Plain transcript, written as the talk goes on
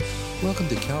Welcome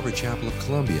to Calvary Chapel of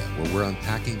Columbia, where we're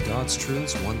unpacking God's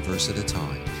truths one verse at a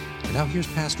time. And now here's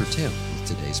Pastor Tim with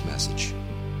today's message.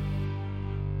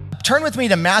 Turn with me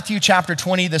to Matthew chapter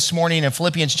 20 this morning and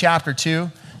Philippians chapter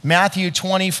 2. Matthew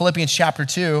 20, Philippians chapter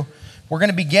 2. We're going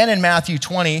to begin in Matthew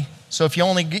 20, so if you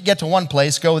only get to one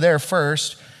place, go there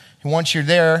first. And once you're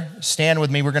there, stand with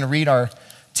me. We're going to read our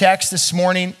text this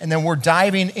morning, and then we're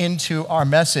diving into our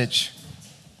message.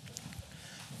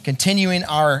 Continuing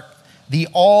the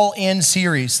All-In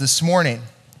series this morning.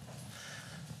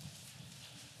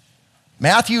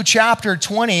 Matthew chapter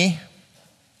 20,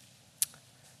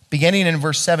 beginning in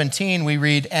verse 17, we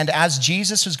read, "And as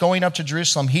Jesus was going up to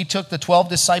Jerusalem, he took the 12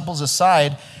 disciples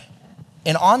aside,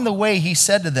 and on the way he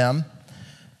said to them,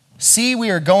 'See, we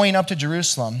are going up to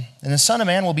Jerusalem, and the Son of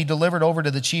Man will be delivered over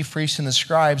to the chief priests and the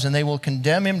scribes, and they will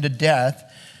condemn him to death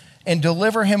and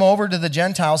deliver him over to the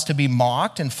Gentiles to be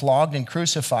mocked and flogged and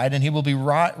crucified, and he will be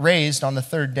raised on the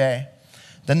third day.'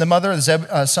 Then the mother of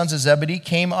the sons of Zebedee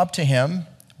came up to him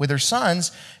with her sons,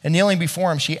 and kneeling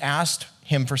before him, she asked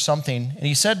him for something. And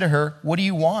he said to her, 'What do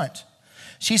you want?'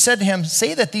 She said to him,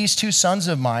 'Say that these two sons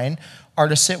of mine are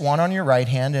to sit one on your right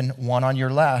hand and one on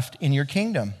your left in your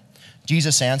kingdom.'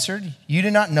 Jesus answered, 'You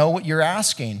do not know what you're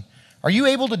asking. Are you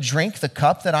able to drink the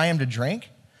cup that I am to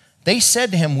drink?' They said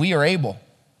to him, 'We are able.'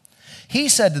 He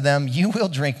said to them, 'You will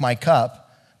drink my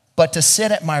cup, but to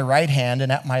sit at my right hand and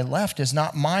at my left is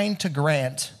not mine to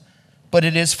grant, but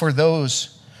it is for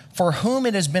those for whom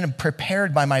it has been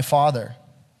prepared by my Father.'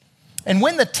 And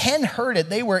when the 10 heard it,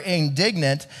 they were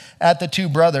indignant at the two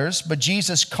brothers, but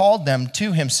Jesus called them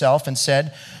to himself and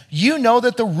said, 'You know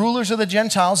that the rulers of the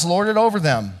Gentiles lord it over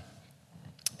them,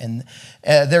 and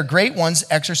their great ones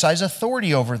exercise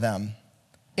authority over them.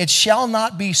 It shall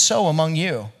not be so among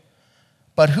you.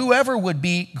 But whoever would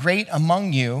be great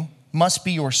among you must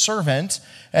be your servant,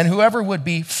 and whoever would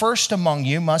be first among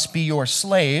you must be your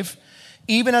slave,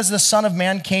 even as the Son of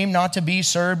Man came not to be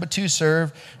served, but to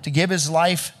serve, to give his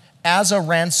life as a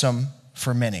ransom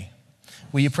for many."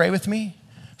 Will you pray with me?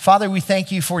 Father, we thank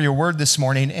you for your word this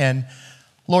morning, and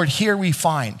Lord, here we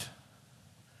find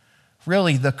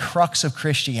really the crux of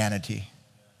Christianity.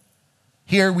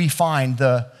 Here we find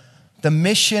the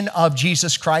mission of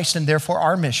Jesus Christ, and therefore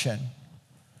our mission.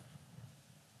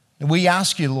 And we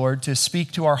ask you, Lord, to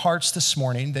speak to our hearts this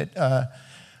morning, that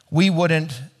we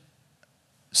wouldn't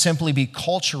simply be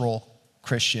cultural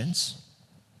Christians,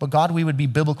 but God, we would be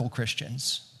biblical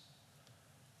Christians,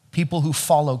 people who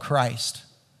follow Christ.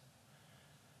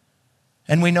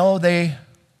 And we know they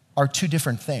are two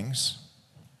different things.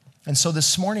 And so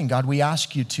this morning, God, we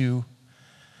ask you to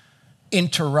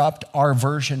interrupt our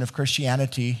version of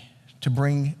Christianity to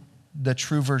bring the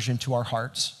true version to our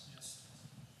hearts.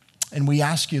 And we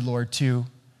ask you, Lord, to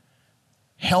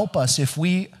help us if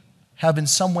we have in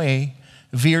some way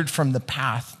veered from the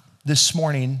path this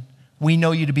morning. We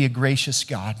know you to be a gracious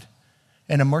God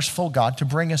and a merciful God to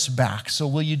bring us back. So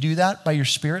will you do that by your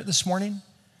Spirit this morning?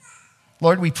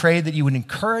 Lord, we pray that you would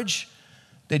encourage,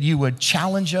 that you would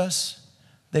challenge us,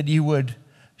 that you would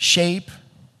shape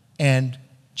and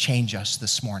change us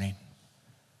this morning.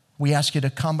 We ask you to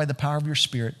come by the power of your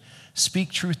Spirit.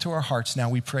 Speak truth to our hearts now,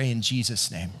 we pray in Jesus'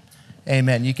 name.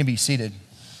 Amen. You can be seated.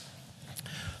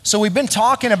 So we've been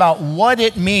talking about what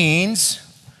it means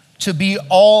to be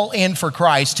all in for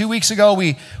Christ. 2 weeks ago,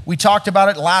 we talked about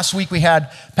it. Last week, we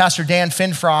had Pastor Dan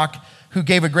Finfrock, who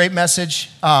gave a great message,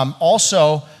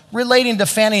 also relating to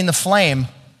fanning the flame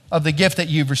of the gift that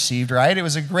you've received, right? It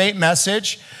was a great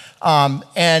message,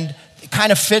 and it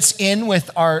kind of fits in with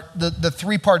the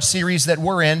three-part series that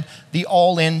we're in, the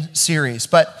All-In series.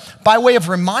 But by way of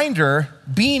reminder,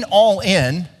 being all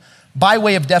in, by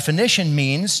way of definition,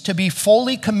 means to be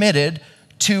fully committed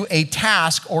to a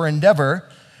task or endeavor,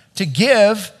 to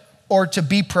give or to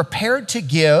be prepared to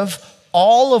give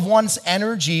all of one's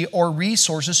energy or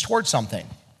resources towards something.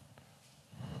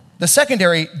 The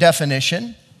secondary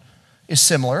definition is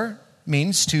similar,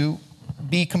 means to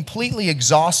be completely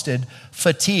exhausted,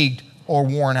 fatigued, or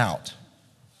worn out.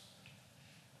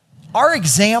 Our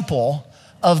example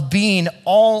of being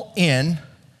all in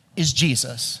is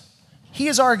Jesus. He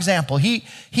is our example. He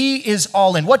is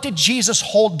all in. What did Jesus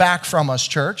hold back from us,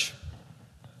 church?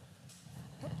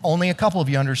 Only a couple of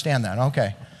you understand that.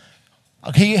 Okay.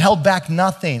 He held back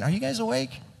nothing. Are you guys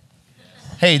awake?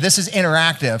 Hey, this is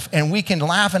interactive, and we can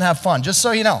laugh and have fun, just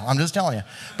so you know. I'm just telling you.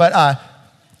 But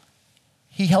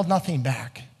he held nothing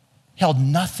back. He held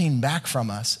nothing back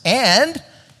from us. And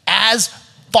as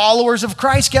followers of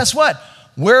Christ, guess what?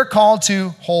 We're called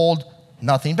to hold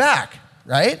nothing back,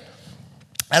 right?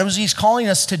 That was what he's calling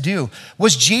us to do.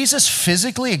 Was Jesus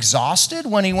physically exhausted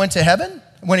when he went to heaven?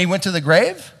 When he went to the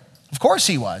grave? Of course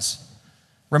he was.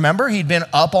 Remember, he'd been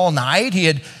up all night. He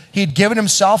had given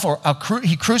himself,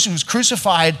 he was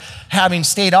crucified, having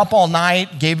stayed up all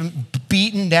night,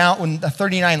 beaten down with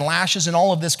 39 lashes and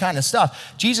all of this kind of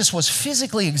stuff. Jesus was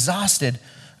physically exhausted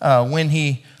when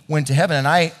he went to heaven.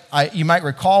 And you might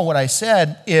recall what I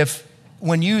said.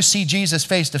 When you see Jesus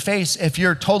face to face, if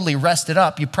you're totally rested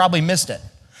up, you probably missed it.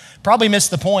 Probably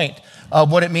missed the point of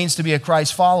what it means to be a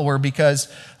Christ follower, because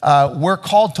we're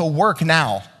called to work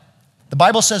now. The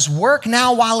Bible says, work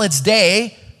now while it's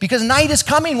day, because night is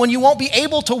coming when you won't be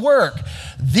able to work.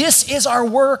 This is our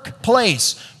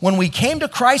workplace. When we came to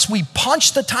Christ, we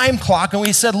punched the time clock and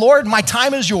we said, Lord, my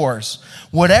time is yours.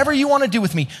 Whatever you want to do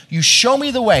with me, you show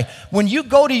me the way. When you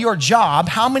go to your job,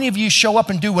 how many of you show up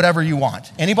and do whatever you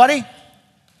want? Anybody?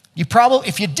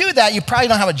 If you do that, you probably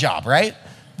don't have a job, right?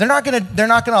 They're not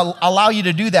gonna allow you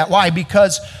to do that. Why?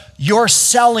 Because you're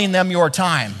selling them your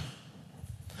time.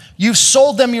 You've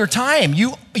sold them your time.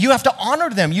 You have to honor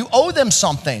them. You owe them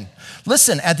something.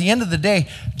 Listen, at the end of the day,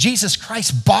 Jesus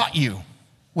Christ bought you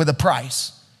with a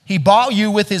price. He bought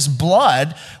you with his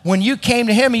blood. When you came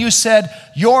to him and you said,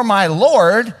 you're my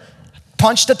Lord,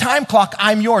 punch the time clock,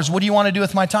 I'm yours. What do you want to do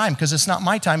with my time? Because it's not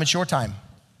my time, it's your time.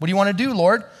 What do you want to do,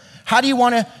 Lord? How do you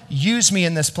want to use me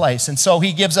in this place? And so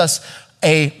he gives us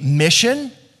a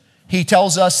mission. He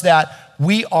tells us that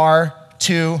we are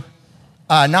to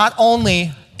not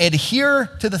only adhere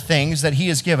to the things that he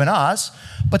has given us,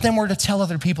 but then we're to tell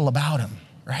other people about him,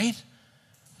 right?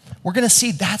 We're going to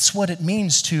see that's what it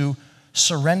means to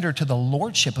surrender to the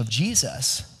lordship of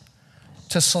Jesus.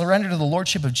 To surrender to the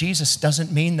lordship of Jesus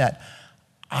doesn't mean that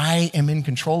I am in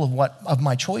control of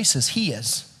my choices. He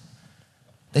is.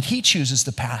 That he chooses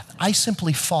the path. I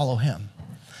simply follow him.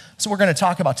 So we're going to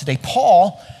talk about today.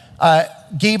 Paul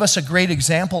gave us a great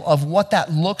example of what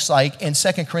that looks like in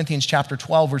 2 Corinthians chapter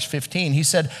 12, verse 15. He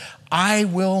said, I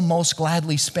will most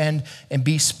gladly spend and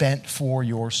be spent for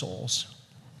your souls.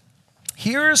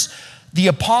 Here's the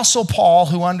Apostle Paul,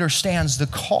 who understands the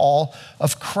call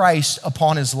of Christ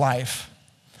upon his life.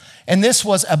 And this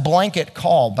was a blanket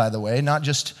call, by the way, not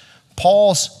just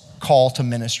Paul's call to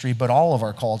ministry, but all of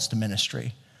our calls to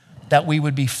ministry, that we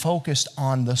would be focused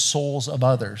on the souls of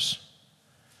others.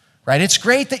 Right? It's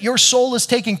great that your soul is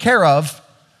taken care of.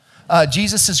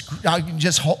 Jesus is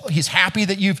he's happy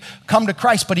that you've come to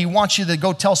Christ, but he wants you to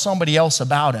go tell somebody else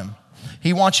about him.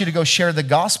 He wants you to go share the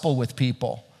gospel with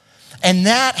people. And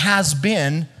that has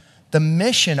been the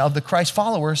mission of the Christ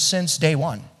followers since day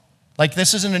one. Like,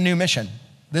 this isn't a new mission.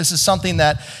 This is something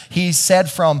that he said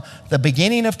from the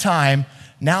beginning of time.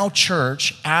 Now,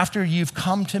 church, after you've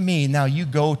come to me, now you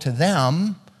go to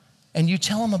them and you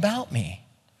tell them about me.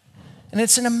 And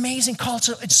it's an amazing call.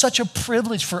 It's such a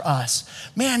privilege for us,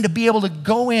 man, to be able to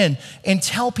go in and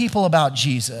tell people about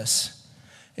Jesus.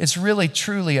 It's really,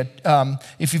 truly,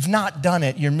 if you've not done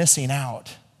it, you're missing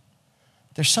out.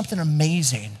 There's something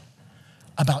amazing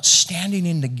about standing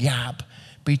in the gap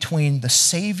between the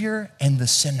Savior and the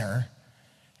sinner,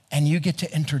 and you get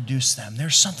to introduce them.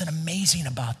 There's something amazing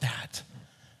about that.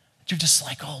 You're just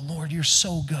like, oh, Lord, you're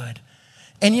so good.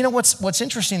 And you know what's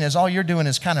interesting is all you're doing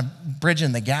is kind of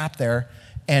bridging the gap there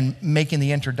and making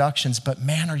the introductions, but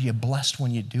man, are you blessed when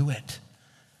you do it.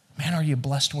 Man, are you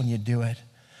blessed when you do it.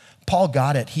 Paul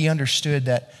got it. He understood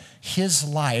that his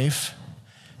life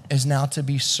is now to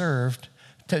be served,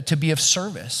 to be of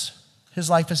service. His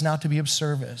life is now to be of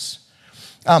service.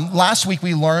 Last week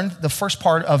we learned the first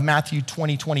part of Matthew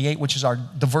 20:28, which is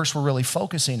the verse we're really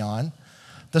focusing on.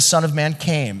 The Son of Man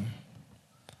came.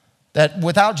 That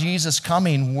without Jesus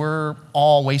coming, we're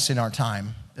all wasting our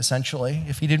time, essentially.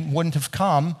 If he wouldn't have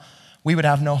come, we would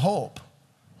have no hope.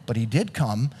 But he did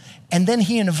come, and then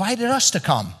he invited us to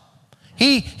come.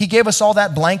 He gave us all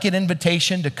that blanket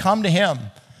invitation to come to him,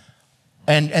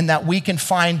 and that we can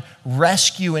find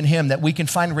rescue in him, that we can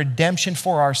find redemption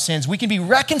for our sins. We can be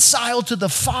reconciled to the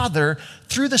Father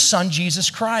through the Son, Jesus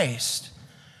Christ.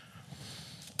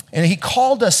 And he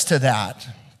called us to that.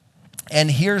 And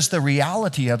here's the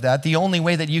reality of that. The only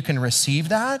way that you can receive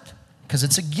that, because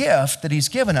it's a gift that he's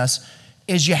given us,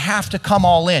 is you have to come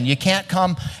all in. You can't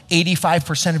come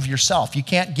 85% of yourself. You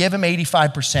can't give him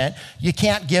 85%. You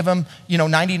can't give him,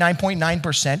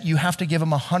 99.9%. You have to give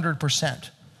him 100%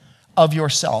 of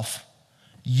yourself.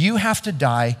 You have to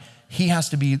die. He has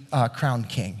to be crowned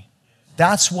king.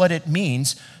 That's what it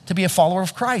means to be a follower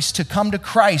of Christ, to come to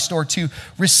Christ or to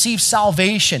receive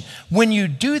salvation. When you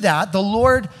do that, the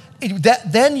Lord,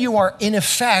 then you are in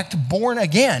effect born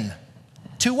again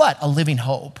to what? A living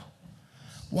hope.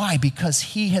 Why? Because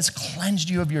he has cleansed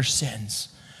you of your sins,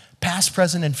 past,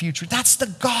 present, and future. That's the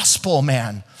gospel,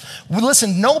 man.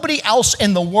 Listen, nobody else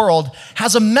in the world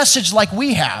has a message like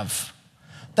we have.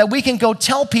 That we can go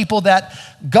tell people that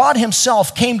God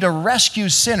himself came to rescue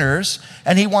sinners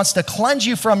and he wants to cleanse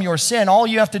you from your sin. All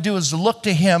you have to do is look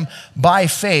to him by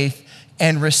faith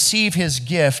and receive his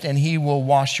gift, and he will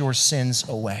wash your sins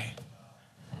away.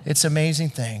 It's an amazing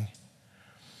thing.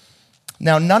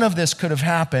 Now, none of this could have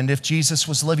happened if Jesus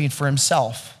was living for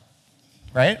himself,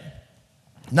 right?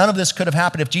 None of this could have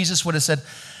happened if Jesus would have said,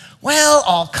 well,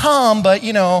 I'll come, but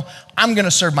I'm going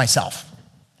to serve myself.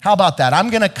 How about that?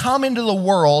 I'm going to come into the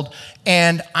world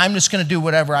and I'm just going to do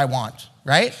whatever I want,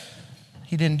 right?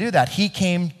 He didn't do that. He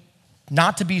came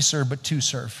not to be served, but to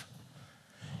serve.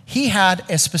 He had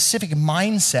a specific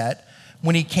mindset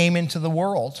when he came into the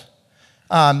world.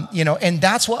 And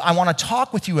that's what I want to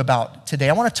talk with you about today.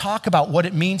 I want to talk about what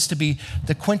it means to be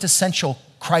the quintessential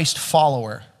Christ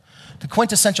follower. The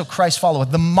quintessential Christ follower,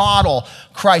 the model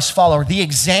Christ follower, the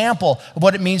example of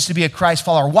what it means to be a Christ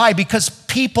follower. Why? Because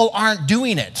people aren't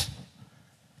doing it.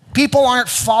 People aren't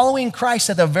following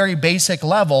Christ at a very basic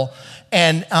level,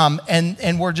 and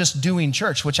we're just doing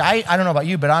church, which I don't know about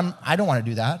you, but I don't want to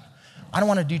do that. I don't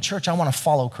want to do church. I want to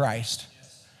follow Christ,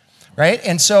 right?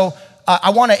 And so I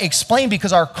want to explain,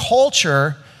 because our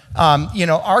culture,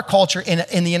 our culture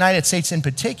in the United States in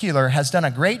particular has done a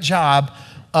great job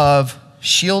of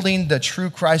shielding the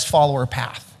true Christ follower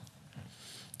path.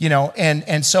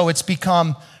 And so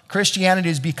Christianity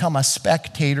has become a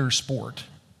spectator sport.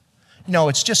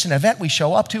 It's just an event we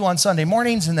show up to on Sunday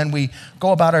mornings and then we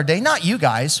go about our day. Not you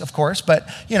guys, of course, but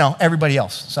everybody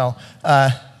else. So,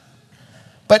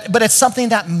 but it's something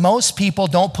that most people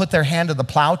don't put their hand to the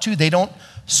plow to. They don't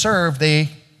serve, they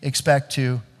expect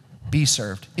to be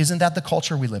served. Isn't that the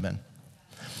culture we live in?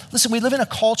 Listen, we live in a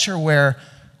culture where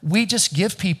we just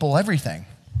give people everything.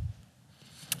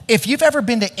 If you've ever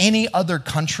been to any other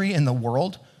country in the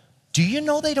world, do you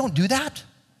know they don't do that?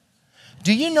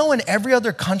 Do you know in every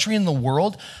other country in the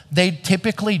world, they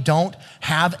typically don't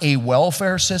have a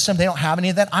welfare system? They don't have any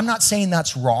of that. I'm not saying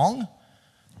that's wrong.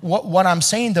 What I'm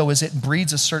saying, though, is it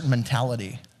breeds a certain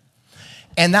mentality.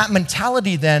 And that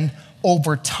mentality then,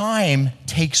 over time,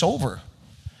 takes over.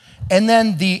 And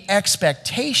then the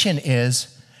expectation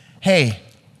is, hey,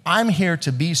 I'm here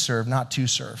to be served, not to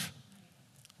serve,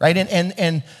 right?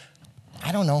 And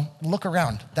I don't know, look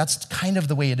around. That's kind of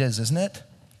the way it is, isn't it?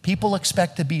 People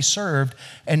expect to be served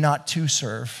and not to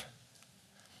serve,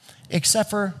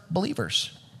 except for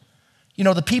believers.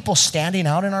 The people standing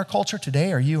out in our culture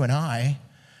today are you and I,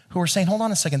 who are saying, hold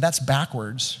on a second, that's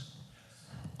backwards.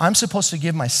 I'm supposed to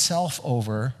give myself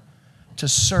over to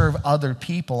serve other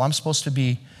people. I'm supposed to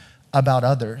be about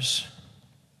others.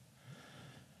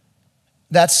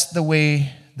 That's the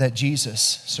way that Jesus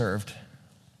served.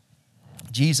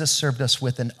 Jesus served us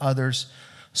with an others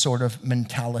sort of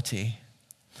mentality.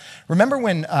 Remember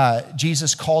when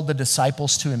Jesus called the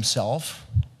disciples to himself?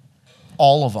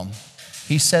 All of them.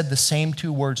 He said the same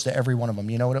two words to every one of them.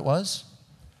 You know what it was?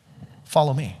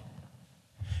 Follow me.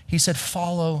 He said,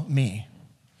 follow me.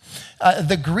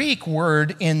 The Greek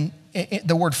word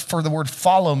the word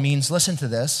follow means, listen to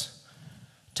this,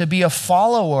 to be a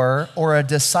follower or a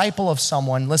disciple of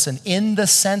someone, listen, in the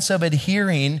sense of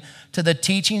adhering to the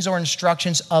teachings or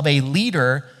instructions of a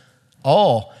leader,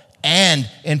 and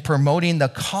in promoting the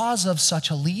cause of such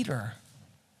a leader.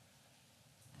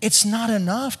 It's not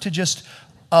enough to just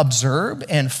observe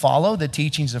and follow the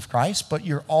teachings of Christ, but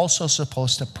you're also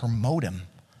supposed to promote him.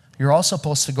 You're also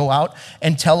supposed to go out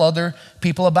and tell other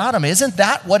people about him. Isn't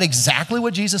that exactly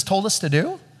what Jesus told us to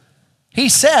do? He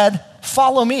said,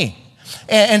 follow me.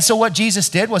 And so what Jesus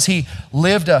did was he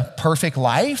lived a perfect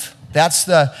life. That's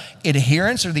the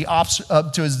adherence or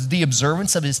the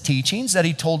observance of his teachings that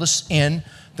he told us in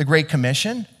the Great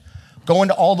Commission. Go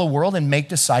into all the world and make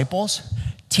disciples,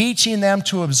 teaching them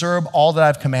to observe all that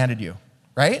I've commanded you,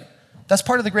 right? That's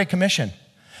part of the Great Commission.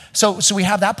 So we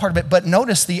have that part of it, but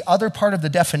notice the other part of the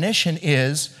definition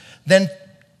is then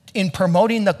in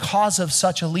promoting the cause of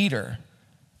such a leader.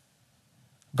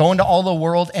 Go into all the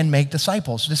world and make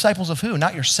disciples. Disciples of who?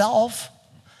 Not yourself.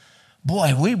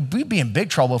 Boy, we'd be in big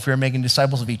trouble if we were making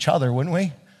disciples of each other, wouldn't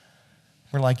we?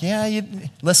 We're like,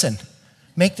 listen,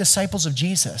 make disciples of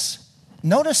Jesus.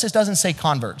 Notice it doesn't say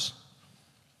converts.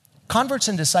 Converts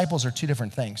and disciples are two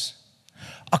different things.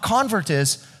 A convert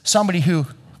is somebody who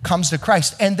comes to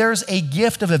Christ, and there's a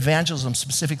gift of evangelism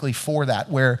specifically for that,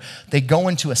 where they go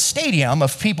into a stadium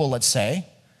of people, let's say,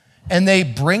 and they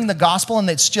bring the gospel, and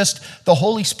it's just the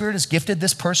Holy Spirit has gifted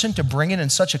this person to bring it in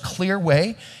such a clear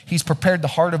way. He's prepared the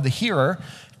heart of the hearer,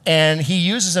 and he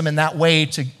uses them in that way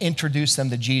to introduce them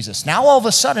to Jesus. Now all of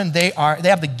a sudden they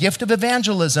have the gift of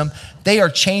evangelism. They are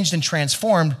changed and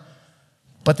transformed,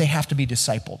 but they have to be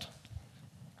discipled.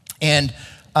 And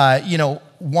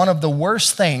one of the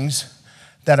worst things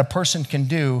that a person can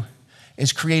do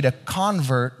is create a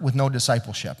convert with no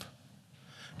discipleship.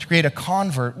 To create a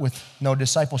convert with no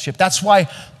discipleship. That's why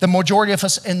the majority of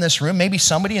us in this room, maybe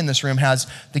somebody in this room has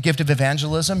the gift of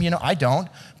evangelism. I don't,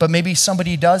 but maybe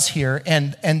somebody does here,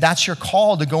 and that's your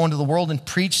call to go into the world and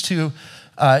preach to,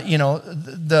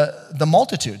 the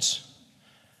multitudes,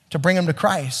 to bring them to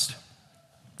Christ.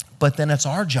 But then it's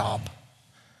our job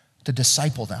to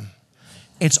disciple them.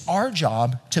 It's our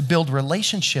job to build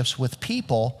relationships with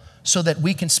people so that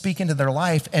we can speak into their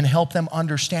life and help them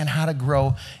understand how to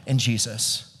grow in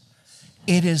Jesus.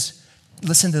 It is,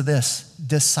 listen to this,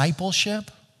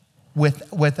 discipleship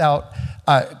without,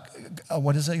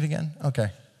 what is it again?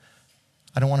 Okay.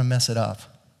 I don't want to mess it up.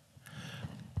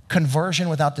 Conversion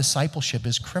without discipleship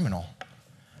is criminal.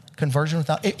 Conversion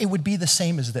without, it would be the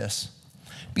same as this.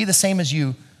 Be the same as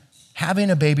you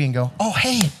having a baby and go, oh,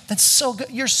 hey, that's so good.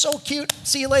 You're so cute.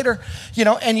 See you later.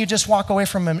 And you just walk away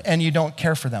from them and you don't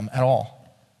care for them at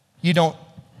all. You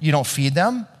don't feed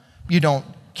them. You don't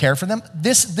care for them.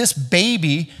 This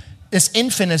baby, this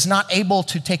infant is not able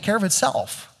to take care of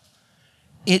itself.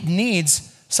 It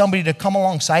needs somebody to come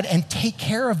alongside and take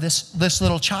care of this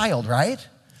little child, right?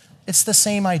 It's the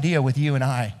same idea with you and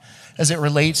I as it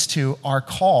relates to our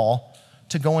call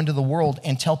to go into the world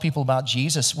and tell people about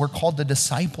Jesus. We're called to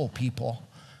disciple people,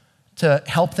 to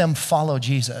help them follow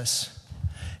Jesus.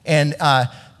 And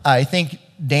I think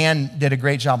Dan did a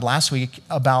great job last week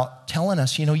about telling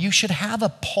us, you should have a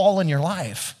Paul in your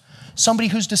life, somebody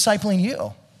who's discipling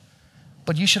you.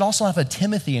 But you should also have a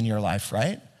Timothy in your life,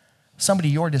 right? Somebody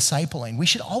you're discipling. We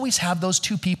should always have those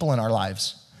two people in our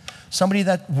lives. Somebody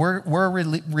that we're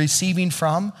receiving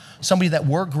from, somebody that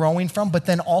we're growing from, but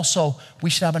then also we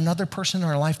should have another person in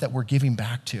our life that we're giving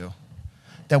back to,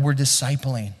 that we're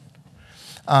discipling.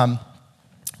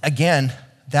 Again,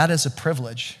 that is a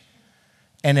privilege.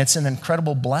 And it's an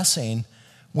incredible blessing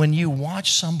when you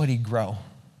watch somebody grow.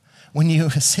 When you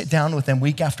sit down with them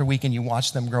week after week and you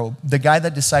watch them grow. The guy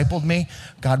that discipled me,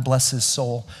 God bless his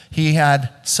soul, he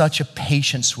had such a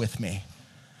patience with me.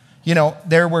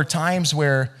 There were times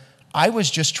where I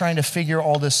was just trying to figure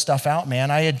all this stuff out,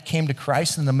 man. I had came to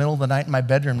Christ in the middle of the night in my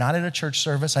bedroom, not at a church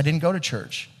service. I didn't go to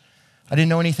church. I didn't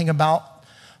know anything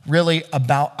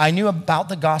I knew about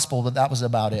the gospel, but that was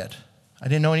about it. I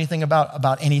didn't know anything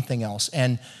about anything else.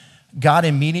 And God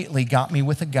immediately got me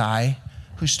with a guy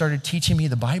who started teaching me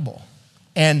the Bible.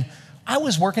 And I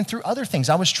was working through other things.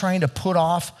 I was trying to put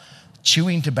off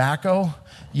chewing tobacco.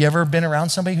 You ever been around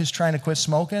somebody who's trying to quit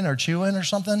smoking or chewing or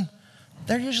something?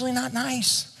 They're usually not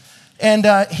nice. And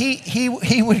he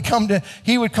would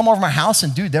come over my house,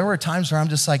 and dude, there were times where I'm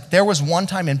just like, there was one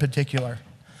time in particular,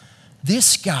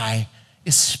 this guy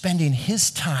is spending his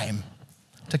time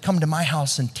to come to my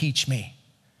house and teach me.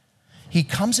 He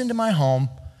comes into my home,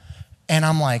 and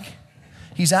I'm like,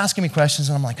 he's asking me questions,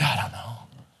 and I'm like, I don't know,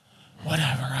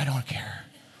 whatever, I don't care.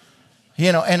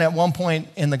 And at one point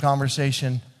in the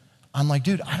conversation, I'm like,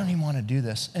 dude, I don't even want to do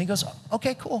this. And he goes,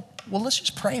 okay, cool. Well, let's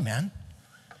just pray, man.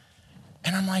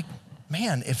 And I'm like,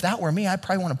 man, if that were me, I'd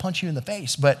probably want to punch you in the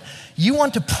face. But you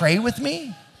want to pray with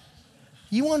me?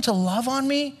 You want to love on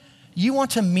me? You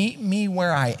want to meet me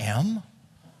where I am?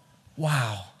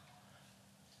 Wow.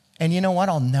 And you know what?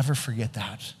 I'll never forget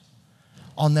that.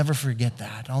 I'll never forget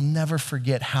that. I'll never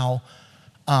forget how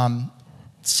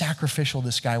sacrificial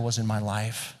this guy was in my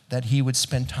life, that he would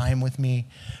spend time with me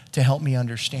to help me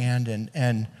understand.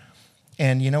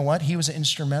 And you know what? He was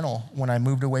instrumental when I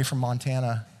moved away from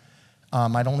Montana.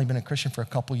 I'd only been a Christian for a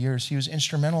couple years. He was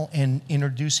instrumental in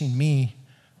introducing me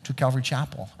to Calvary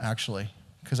Chapel, actually,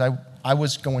 because I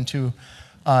was going to,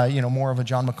 more of a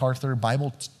John MacArthur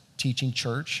Bible teaching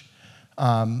church,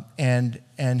 and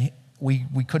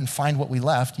we couldn't find what we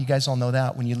left. You guys all know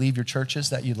that when you leave your churches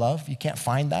that you love, you can't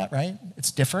find that, right?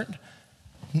 It's different,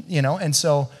 And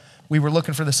so we were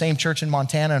looking for the same church in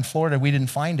Montana and Florida. We didn't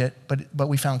find it, but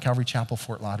we found Calvary Chapel,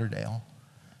 Fort Lauderdale,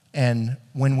 and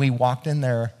when we walked in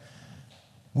there,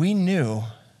 we knew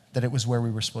that it was where we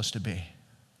were supposed to be.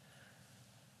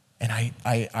 And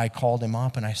I called him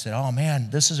up and I said, oh man,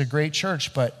 this is a great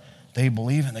church, but they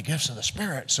believe in the gifts of the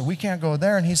Spirit, so we can't go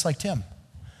there. And he's like, Tim,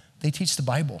 they teach the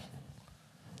Bible.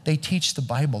 They teach the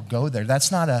Bible. Go there.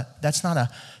 That's not a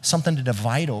something to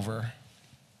divide over.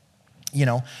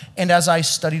 And as I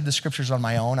studied the scriptures on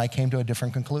my own, I came to a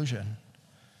different conclusion.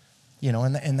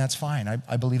 And that's fine.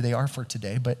 I believe they are for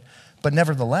today, but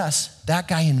nevertheless, that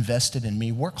guy invested in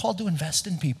me. We're called to invest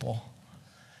in people.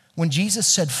 When Jesus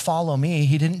said, follow me,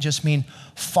 he didn't just mean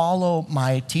follow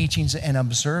my teachings and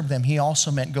observe them. He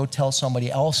also meant go tell somebody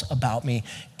else about me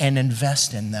and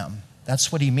invest in them.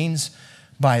 That's what he means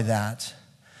by that.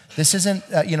 This isn't,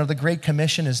 the Great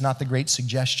Commission is not the Great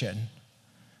Suggestion.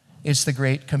 It's the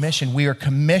Great Commission. We are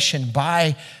commissioned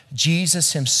by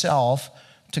Jesus himself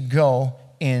to go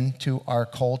into our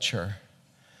culture.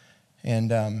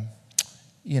 And,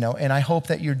 and I hope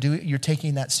that you're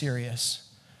taking that serious,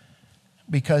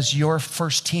 because you're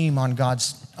first team on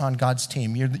God's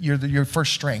team. You're your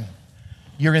first string.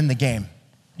 You're in the game.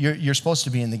 You're supposed to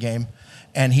be in the game.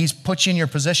 And he's put you in your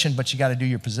position, but you got to do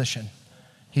your position.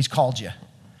 He's called you,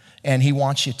 and he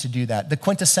wants you to do that. The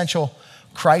quintessential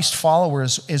Christ follower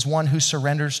is one who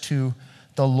surrenders to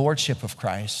the lordship of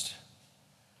Christ.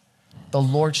 The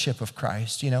lordship of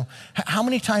Christ. How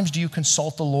many times do you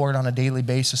consult the Lord on a daily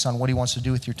basis on what he wants to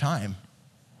do with your time?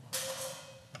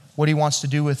 What he wants to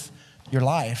do with your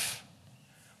life?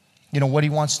 What he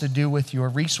wants to do with your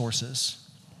resources?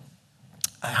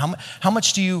 How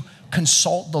much do you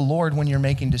consult the Lord when you're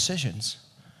making decisions?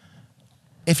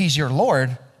 If he's your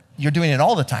Lord, you're doing it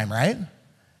all the time, right?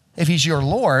 If he's your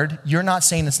Lord, you're not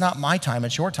saying, it's not my time,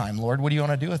 it's your time, Lord. What do you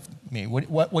want to do with me?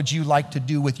 What would you like to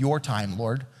do with your time,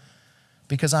 Lord?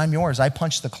 Because I'm yours. I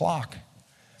punch the clock.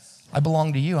 I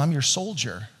belong to you. I'm your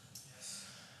soldier.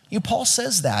 Paul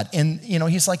says that. And,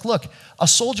 he's like, look, a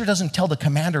soldier doesn't tell the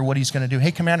commander what he's going to do.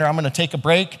 Hey, commander, I'm going to take a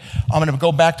break. I'm going to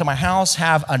go back to my house,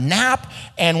 have a nap,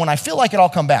 and when I feel like it, I'll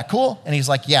come back. Cool? And he's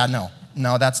like, yeah,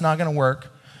 no, that's not going to work.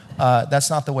 That's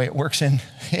not the way it works in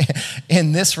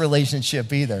this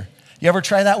relationship either. You ever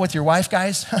try that with your wife,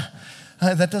 guys?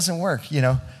 That doesn't work.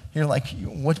 You're like,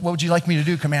 what would you like me to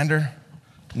do, commander?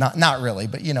 Not really,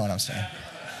 but you know what I'm saying.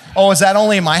 Oh, is that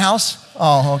only in my house?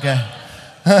 Oh, okay.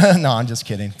 No, I'm just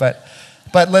kidding. But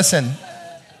listen,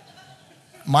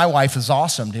 my wife is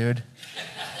awesome, dude.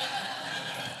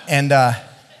 And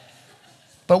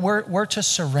but we're to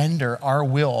surrender our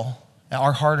will,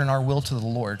 our heart and our will to the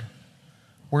Lord.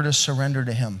 We're to surrender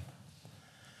to him.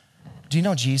 Do you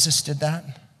know Jesus did that?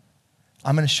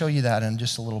 I'm going to show you that in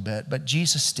just a little bit. But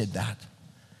Jesus did that.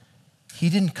 He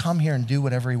didn't come here and do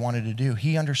whatever he wanted to do.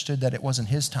 He understood that it wasn't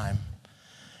his time.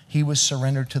 He was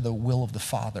surrendered to the will of the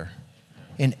Father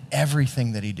in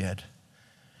everything that he did.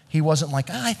 He wasn't like,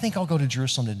 I think I'll go to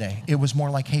Jerusalem today. It was more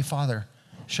like, hey, Father,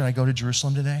 should I go to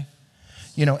Jerusalem today?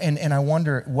 And I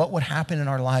wonder what would happen in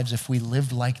our lives if we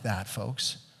lived like that,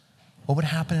 folks. What would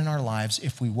happen in our lives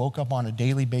if we woke up on a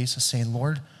daily basis saying,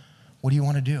 Lord, what do you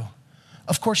want to do?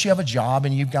 Of course, you have a job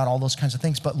and you've got all those kinds of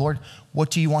things, but Lord,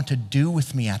 what do you want to do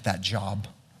with me at that job?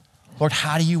 Lord,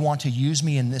 how do you want to use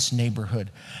me in this neighborhood?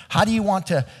 How do you want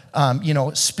to,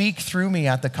 speak through me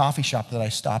at the coffee shop that I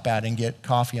stop at and get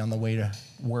coffee on the way to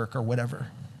work or whatever?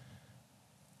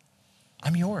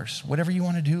 I'm yours. Whatever you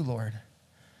want to do, Lord.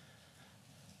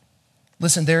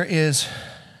 Listen, there is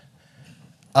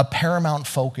a paramount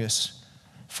focus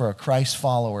for a Christ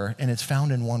follower, and it's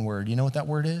found in one word. You know what that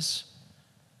word is?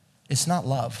 It's not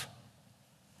love.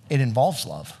 It involves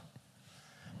love.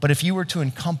 But if you were to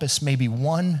encompass maybe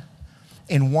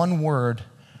in one word,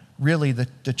 really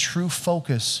the true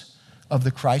focus of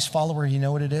the Christ follower, you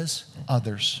know what it is?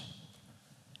 Others.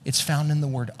 It's found in the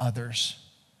word others.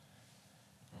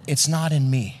 It's not in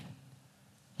me.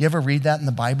 You ever read that in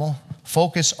the Bible?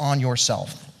 Focus on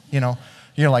yourself.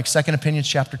 You're like 2 Opinions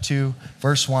chapter 2,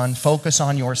 verse 1, focus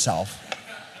on yourself.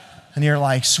 And you're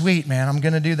like, sweet, man, I'm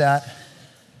going to do that.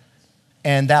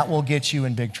 And that will get you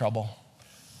in big trouble.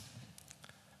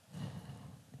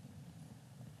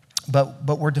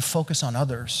 But we're to focus on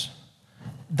others.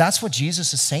 That's what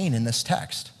Jesus is saying in this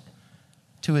text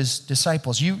to his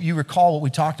disciples. You recall what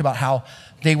we talked about, how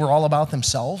they were all about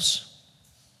themselves.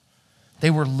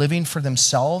 They were living for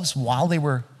themselves while they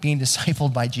were being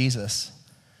discipled by Jesus.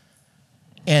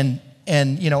 And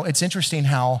it's interesting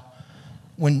how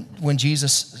when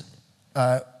Jesus,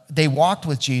 they walked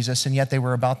with Jesus and yet they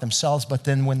were about themselves, but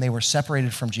then when they were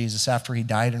separated from Jesus after he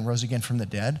died and rose again from the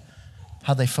dead,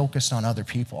 how they focused on other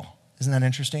people. Isn't that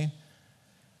interesting?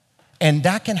 And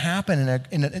that can happen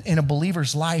in a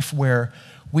believer's life where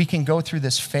we can go through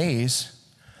this phase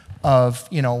of,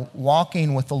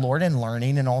 walking with the Lord and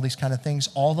learning and all these kind of things,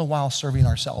 all the while serving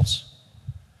ourselves.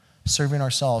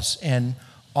 And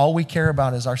all we care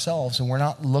about is ourselves, and we're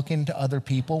not looking to other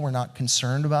people. We're not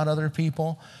concerned about other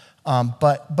people.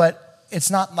 But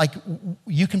it's not like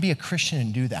you can be a Christian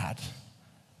and do that.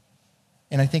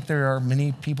 And I think there are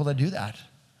many people that do that.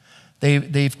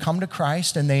 They've come to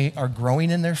Christ and they are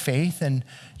growing in their faith, and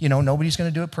nobody's going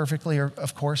to do it perfectly,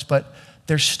 of course, but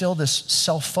there's still this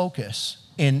self-focus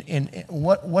in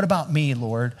what about me,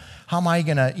 Lord? How am I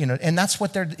going to, and that's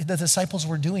what the disciples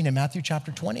were doing in Matthew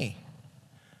chapter 20.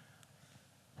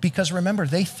 Because remember,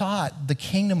 they thought the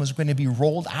kingdom was going to be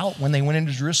rolled out when they went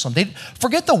into Jerusalem.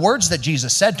 Forget the words that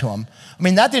Jesus said to them. I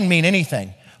mean, that didn't mean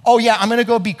anything. oh yeah, I'm going to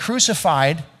go be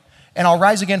crucified and I'll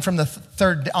rise again on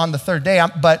the third day.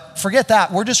 But forget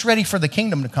that. We're just ready for the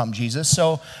kingdom to come, Jesus.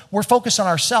 So we're focused on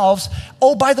ourselves.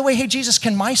 Oh, by the way, hey, Jesus,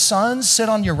 can my sons sit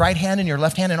on your right hand and your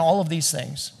left hand and all of these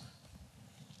things?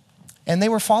 And they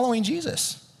were following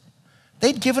Jesus.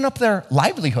 They'd given up their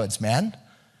livelihoods, man.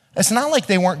 It's not like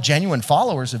they weren't genuine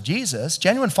followers of Jesus.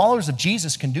 Genuine followers of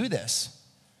Jesus can do this.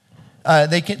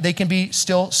 They can be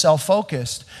still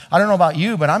self-focused. I don't know about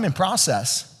you, but I'm in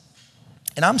process.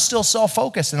 And I'm still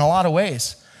self-focused in a lot of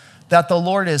ways that the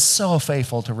Lord is so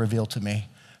faithful to reveal to me.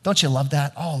 Don't you love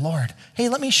that? Oh, Lord, hey,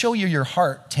 let me show you your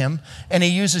heart, Tim. And he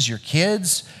uses your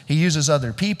kids, he uses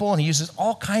other people, and he uses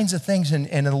all kinds of things.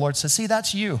 And the Lord says, see,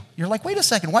 that's you. You're like, wait a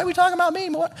second, why are we talking about me?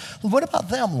 What about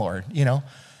them, Lord? You know,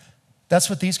 that's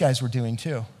what these guys were doing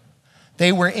too.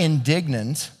 They were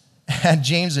indignant at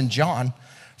James and John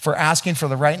for asking for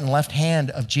the right and left hand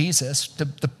of Jesus,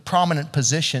 the prominent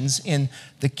positions in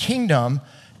the kingdom,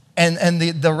 and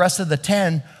the rest of the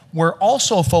 10 were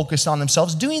also focused on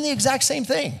themselves, doing the exact same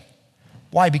thing.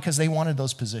 Why? Because they wanted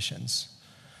those positions.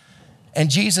 And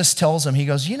Jesus tells them, he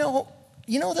goes, you know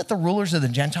that the rulers of the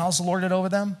Gentiles lord it over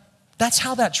them? That's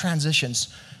how that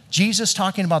transitions. Jesus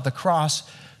talking about the cross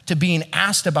to being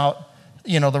asked about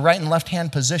the right and left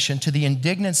hand position, to the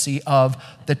indignancy of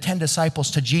the 10 disciples,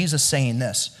 to Jesus saying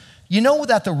this. You know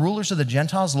that the rulers of the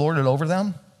Gentiles lord it over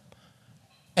them,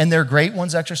 and their great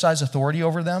ones exercise authority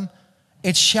over them?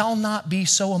 It shall not be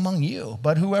so among you,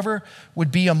 but whoever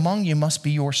would be among you must be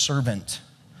your servant,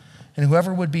 and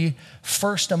whoever would be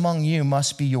first among you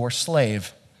must be your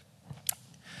slave.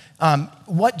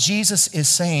 What Jesus is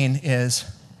saying is,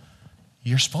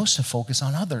 you're supposed to focus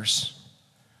on others.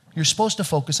 You're supposed to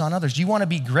focus on others. Do you want to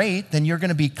be great? Then you're going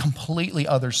to be completely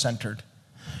other-centered.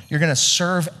 You're going to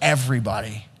serve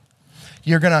everybody.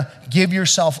 You're going to give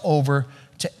yourself over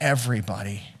to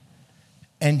everybody.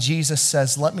 And Jesus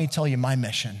says, let me tell you my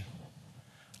mission.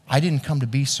 I didn't come to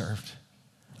be served.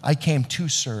 I came to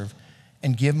serve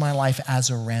and give my life as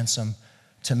a ransom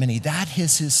to many. That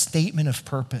is his statement of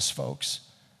purpose, folks.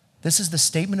 This is the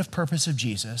statement of purpose of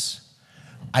Jesus.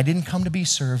 I didn't come to be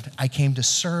served. I came to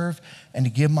serve and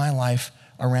to give my life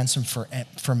a ransom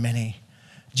for many.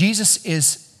 Jesus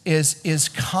is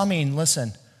coming,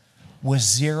 listen, with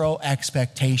zero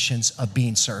expectations of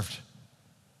being served.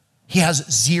 He has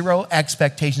zero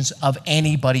expectations of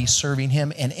anybody serving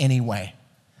him in any way.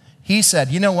 He said,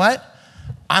 you know what?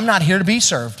 I'm not here to be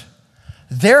served.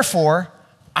 Therefore,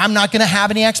 I'm not going to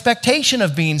have any expectation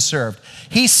of being served.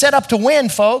 He's set up to win,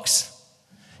 folks.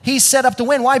 He's set up to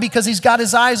win. Why? Because he's got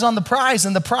his eyes on the prize,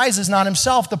 and the prize is not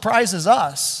himself. The prize is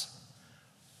us.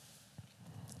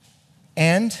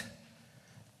 And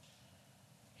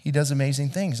he does amazing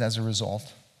things as a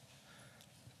result.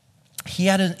 He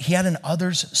had an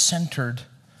others-centered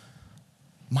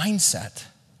mindset.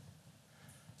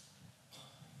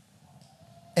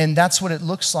 And that's what it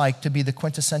looks like to be the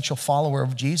quintessential follower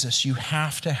of Jesus. You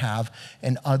have to have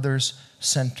an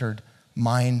others-centered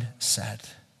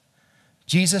mindset.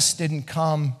 Jesus didn't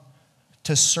come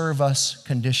to serve us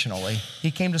conditionally.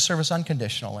 He came to serve us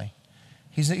unconditionally.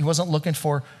 He wasn't looking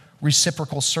for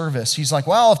reciprocal service. He's like,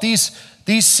 well, if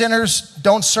these sinners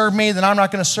don't serve me, then I'm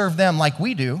not going to serve them like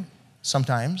we do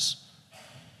sometimes.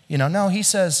 No, he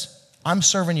says, I'm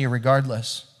serving you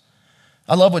regardless.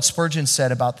 I love what Spurgeon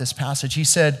said about this passage. He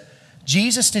said,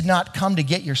 Jesus did not come to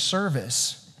get your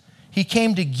service. He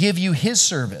came to give you his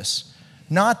service,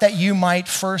 not that you might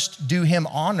first do him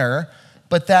honor,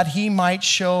 but that he might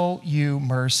show you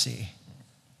mercy.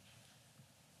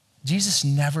 Jesus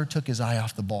never took his eye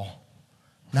off the ball,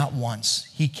 not once.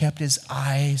 He kept his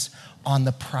eyes on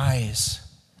the prize,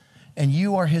 and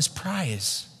you are his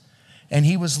prize. And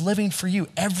he was living for you.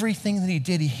 Everything that he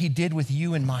did with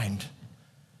you in mind.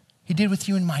 He did with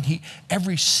you in mind.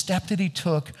 Every step that he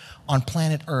took on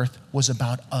planet Earth was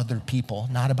about other people,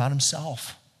 not about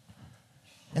himself.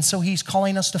 And so he's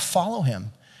calling us to follow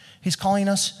him. He's calling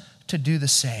us to do the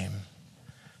same,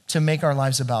 to make our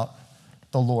lives about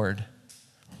the Lord.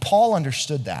 Paul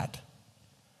understood that.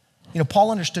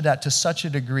 Paul understood that to such a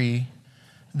degree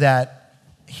that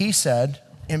he said,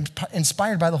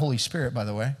 inspired by the Holy Spirit, by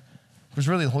the way, it was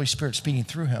really the Holy Spirit speaking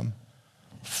through him,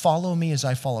 follow me as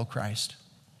I follow Christ.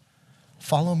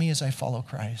 Follow me as I follow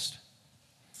Christ.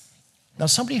 Now,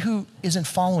 somebody who isn't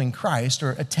following Christ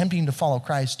or attempting to follow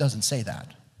Christ doesn't say that.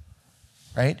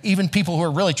 Right? Even people who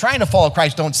are really trying to follow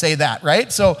Christ don't say that, right?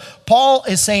 So Paul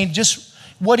is saying, just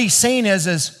what he's saying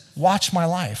is watch my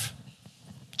life.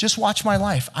 Just watch my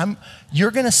life.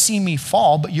 You're going to see me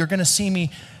fall, but you're going to see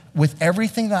me with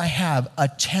everything that I have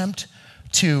attempt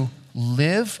to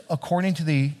live according to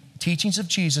teachings of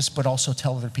Jesus, but also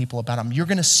tell other people about him. You're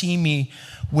going to see me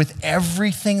with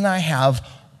everything that I have,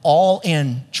 all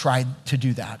in, try to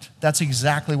do that. That's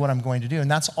exactly what I'm going to do. And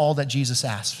that's all that Jesus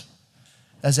asked,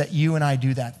 is that you and I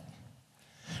do that.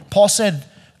 Paul said,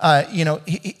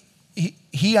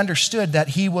 he understood that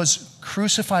he was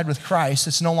crucified with Christ.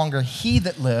 It's no longer he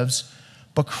that lives,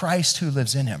 but Christ who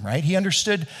lives in him, right? He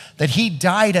understood that he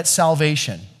died at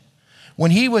salvation.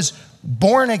 When he was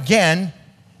born again,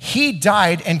 he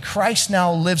died and Christ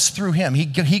now lives through him. He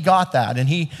got that, and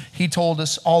he told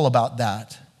us all about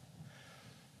that.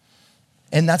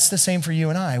 And that's the same for you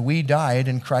and I. We died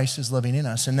and Christ is living in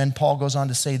us. And then Paul goes on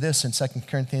to say this in 2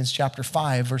 Corinthians chapter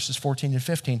 5, verses 14 and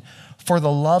 15. For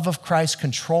the love of Christ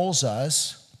controls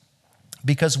us,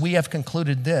 because we have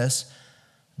concluded this,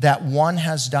 that one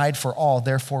has died for all,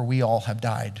 therefore we all have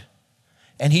died.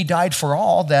 And he died for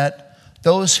all, that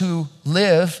those who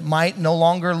live might no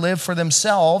longer live for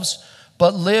themselves,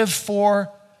 but live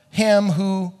for him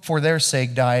who for their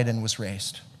sake died and was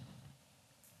raised.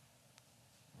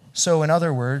 So in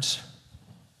other words,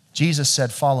 Jesus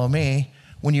said, follow me.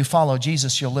 When you follow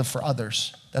Jesus, you'll live for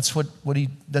others. That's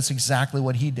exactly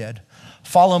what he did.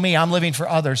 Follow me, I'm living for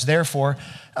others. Therefore,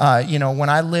 when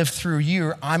I live through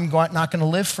you, I'm not going to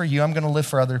live for you, I'm going to live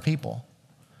for other people.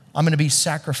 I'm going to be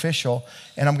sacrificial,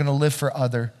 and I'm going to live for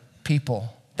other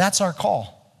people. That's our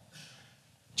call.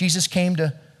 Jesus came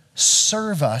to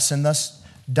serve us and thus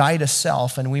die to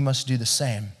self, and we must do the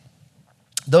same.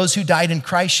 Those who died in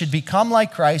Christ should become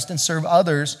like Christ and serve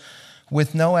others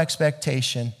with no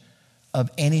expectation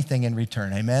of anything in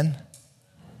return. Amen?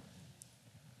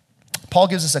 Paul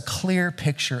gives us a clear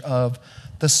picture of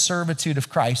the servitude of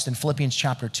Christ in Philippians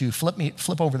chapter 2.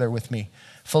 Flip over there with me.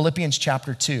 Philippians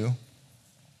chapter 2.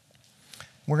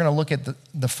 We're going to look at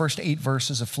the first 8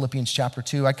 verses of Philippians chapter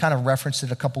 2. I kind of referenced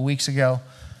it a couple weeks ago.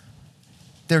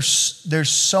 There's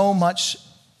so much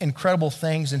incredible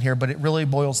things in here, but it really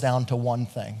boils down to one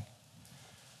thing.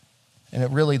 And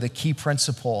the key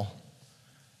principle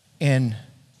in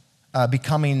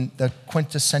becoming the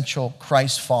quintessential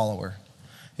Christ follower.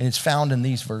 And it's found in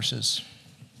these verses.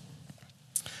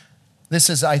 This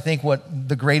is, I think, what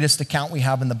the greatest account we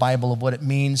have in the Bible of what it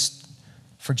means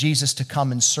for Jesus to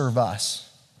come and serve us.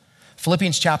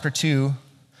 Philippians chapter 2,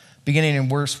 beginning in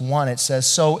verse 1, it says,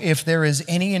 so if there is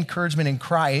any encouragement in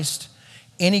Christ,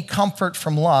 any comfort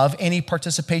from love, any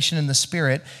participation in the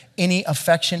Spirit, any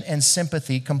affection and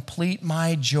sympathy, complete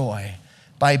my joy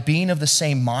by being of the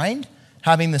same mind,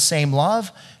 having the same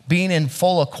love, being in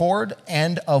full accord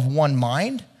and of one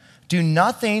mind. Do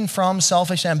nothing from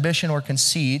selfish ambition or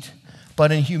conceit,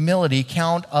 but in humility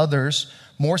count others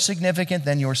more significant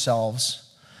than yourselves.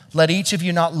 Let each of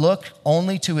you not look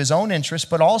only to his own interest,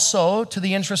 but also to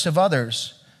the interest of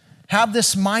others. Have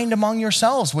this mind among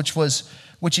yourselves,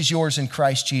 which is yours in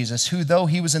Christ Jesus, who though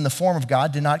he was in the form of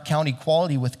God, did not count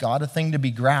equality with God a thing to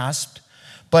be grasped,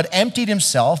 but emptied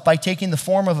himself by taking the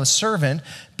form of a servant,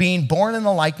 being born in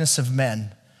the likeness of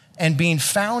men. And being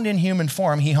found in human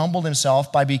form, he humbled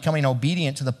himself by becoming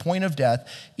obedient to the point of death,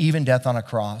 even death on a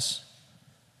cross.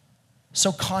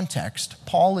 So context,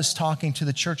 Paul is talking to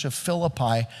the church of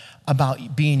Philippi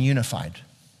about being unified.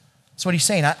 That's what he's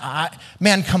saying.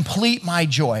 Man, complete my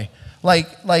joy. Like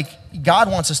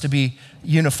God wants us to be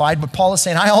unified, but Paul is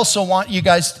saying, I also want you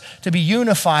guys to be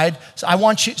unified.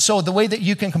 So the way that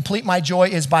you can complete my joy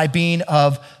is by being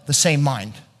of the same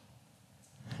mind,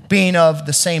 being of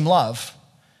the same love,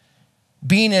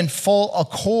 being in full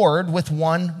accord with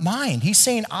one mind. He's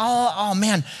saying, oh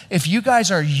man, if you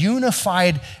guys are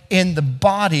unified in the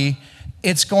body,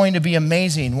 it's going to be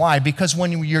amazing. Why? Because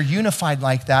when you're unified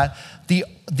like that, the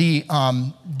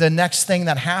next thing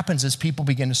that happens is people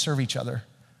begin to serve each other.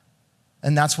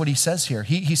 And that's what he says here.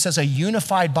 He says a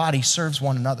unified body serves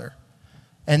one another.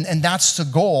 And that's the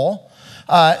goal.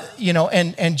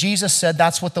 And Jesus said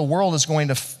that's what the world is going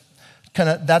to,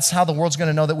 that's how the world's going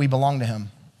to know that we belong to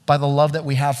him, by the love that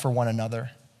we have for one another.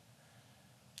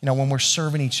 When we're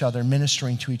serving each other,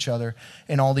 ministering to each other,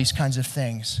 and all these kinds of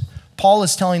things. Paul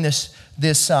is telling this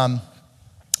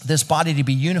body to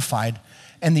be unified,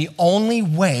 and the only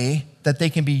way that they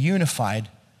can be unified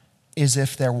is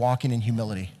if they're walking in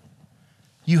humility.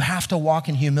 You have to walk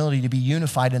in humility to be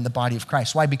unified in the body of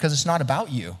Christ. Why? Because it's not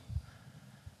about you.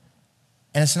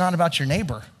 And it's not about your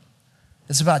neighbor.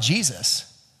 It's about Jesus.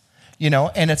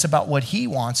 And it's about what he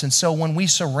wants. And so when we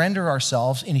surrender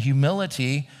ourselves in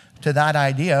humility to that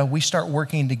idea, we start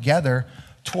working together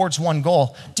towards one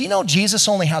goal. Do you know Jesus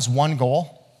only has one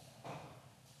goal?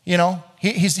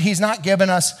 He's not given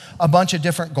us a bunch of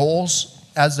different goals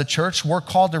as the church. We're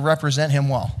called to represent him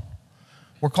well.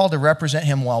 We're called to represent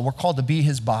him well. We're called to be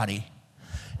his body.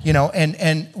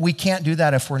 And we can't do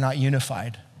that if we're not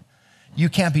unified. You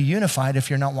can't be unified if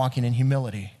you're not walking in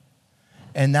humility.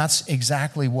 And that's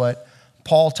exactly what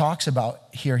Paul talks about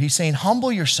here. He's saying,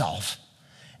 humble yourself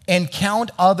and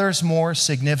count others more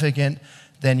significant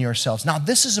than yourselves. Now,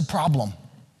 this is a problem.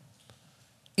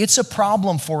 It's a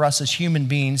problem for us as human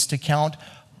beings to count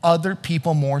other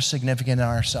people more significant than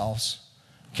ourselves.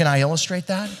 Can I illustrate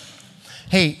that?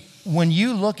 Hey, when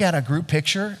you look at a group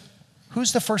picture,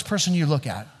 who's the first person you look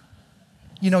at?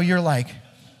 You're like,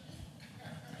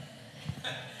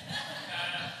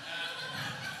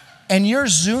 and you're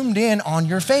zoomed in on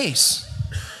your face.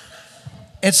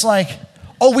 It's like,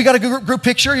 oh, we got a group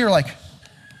picture? You're like,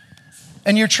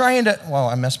 and you're trying to, well,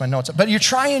 I messed my notes up, but you're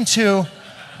trying to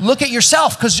look at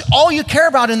yourself because all you care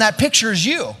about in that picture is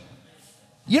you.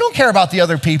 You don't care about the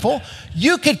other people.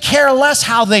 You could care less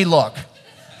how they look.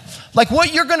 Like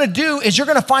what you're gonna do is you're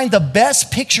gonna find the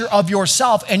best picture of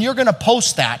yourself and you're gonna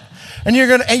post that. And you're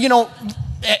gonna,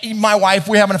 my wife,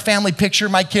 we're having a family picture.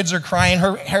 My kids are crying.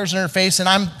 Her hair's in her face,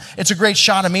 and it's a great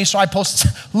shot of me. So I post,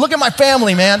 look at my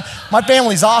family, man. My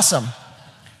family's awesome,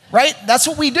 right? That's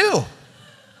what we do.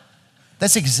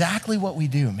 That's exactly what we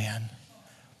do, man.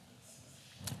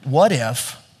 What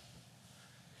if,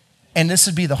 and this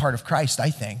would be the heart of Christ, I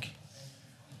think,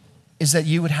 is that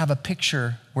you would have a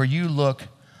picture where you look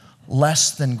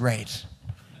less than great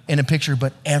in a picture,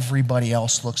 but everybody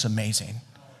else looks amazing.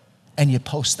 And you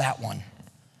post that one.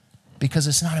 Because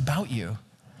it's not about you.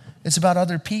 It's about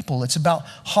other people. It's about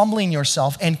humbling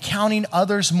yourself and counting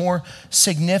others more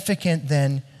significant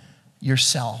than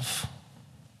yourself.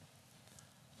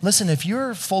 Listen, if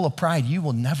you're full of pride, you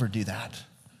will never do that.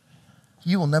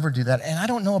 You will never do that. And I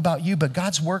don't know about you, but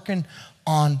God's working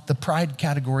on the pride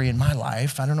category in my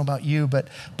life. I don't know about you, but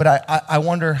I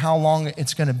wonder how long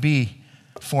it's going to be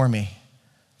for me.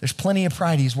 There's plenty of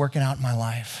pride He's working out in my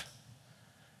life.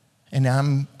 And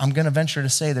I'm going to venture to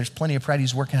say there's plenty of pride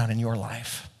He's working out in your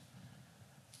life.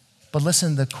 But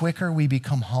listen, the quicker we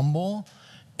become humble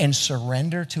and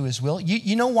surrender to His will,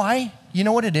 you know why? You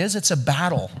know what it is? It's a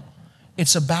battle.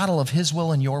 It's a battle of His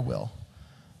will and your will.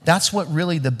 That's what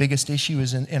really the biggest issue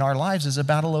is in our lives, is a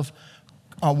battle of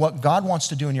what God wants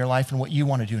to do in your life and what you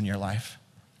want to do in your life.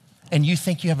 And you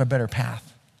think you have a better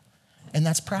path. And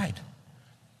that's pride.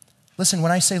 Listen,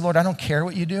 when I say, Lord, I don't care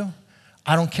what you do.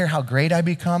 I don't care how great I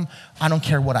become. I don't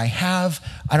care what I have.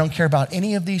 I don't care about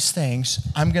any of these things.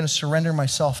 I'm going to surrender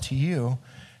myself to you,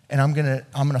 and I'm going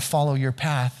to follow your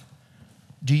path.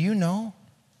 Do you know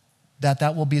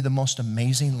that will be the most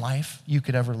amazing life you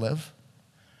could ever live?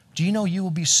 Do you know you will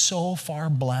be so far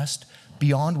blessed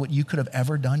beyond what you could have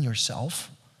ever done yourself?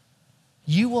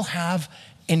 You will have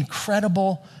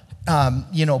incredible,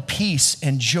 peace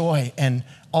and joy and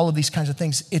all of these kinds of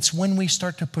things. It's when we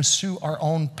start to pursue our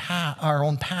own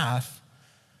path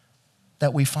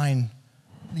that we find,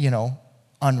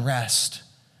 unrest,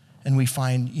 and we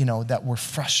find, that we're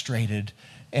frustrated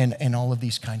and all of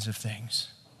these kinds of things.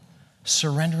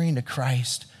 Surrendering to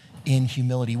Christ in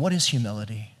humility. What is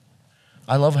humility?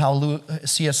 I love how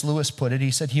C.S. Lewis put it.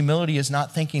 He said, humility is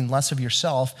not thinking less of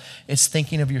yourself, it's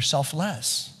thinking of yourself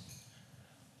less.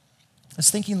 It's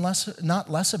thinking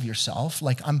not less of yourself.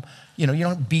 Like you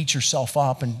don't beat yourself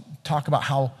up and talk about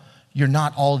how you're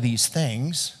not all these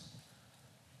things.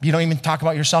 You don't even talk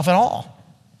about yourself at all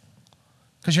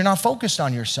because you're not focused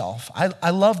on yourself.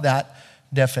 I love that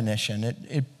definition.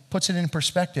 It puts it in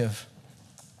perspective.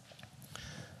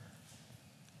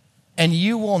 And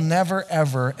you will never,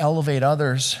 ever elevate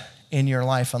others in your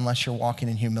life unless you're walking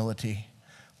in humility,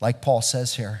 like Paul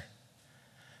says here.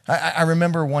 I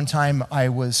remember one time I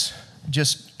was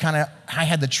just I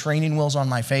had the training wheels on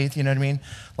my faith, you know what I mean?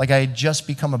 Like I had just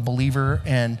become a believer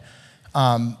and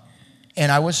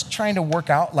I was trying to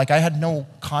work out, like I had no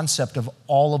concept of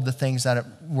all of the things that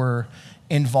were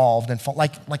involved. And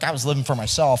like I was living for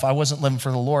myself. I wasn't living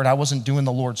for the Lord. I wasn't doing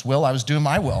the Lord's will. I was doing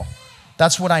my will.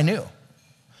 That's what I knew.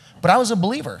 But I was a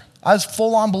believer. I was a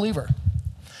full-on believer.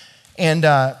 And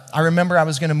I remember I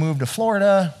was going to move to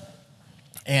Florida.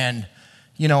 And,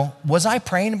 was I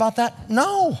praying about that?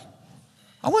 No.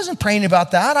 I wasn't praying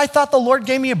about that. I thought the Lord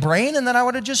gave me a brain and then I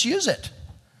would have just used it.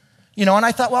 And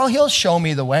I thought, well, He'll show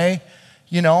me the way.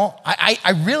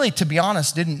 I really, to be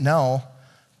honest, didn't know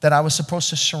that I was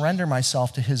supposed to surrender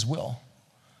myself to His will.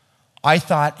 I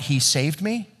thought He saved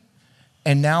me.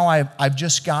 And now I've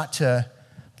just got to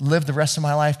live the rest of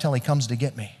my life till He comes to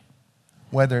get me,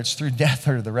 whether it's through death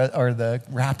or the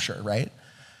rapture, right?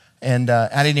 And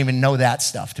I didn't even know that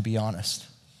stuff, to be honest.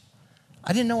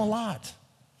 I didn't know a lot.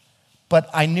 But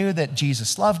I knew that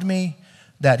Jesus loved me,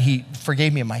 that He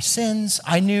forgave me of my sins.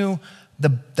 I knew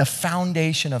the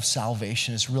foundation of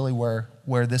salvation is really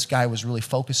where this guy was really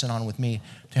focusing on with me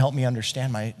to help me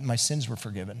understand my sins were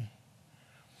forgiven.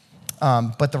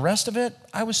 But the rest of it,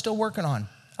 I was still working on.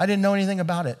 I didn't know anything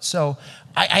about it. So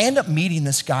I end up meeting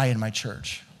this guy in my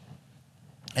church.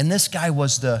 And this guy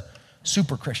was the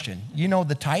super Christian. You know,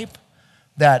 the type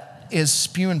that is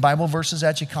spewing Bible verses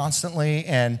at you constantly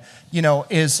and,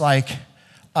 is like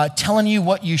telling you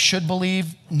what you should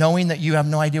believe, knowing that you have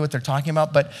no idea what they're talking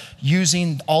about, but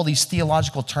using all these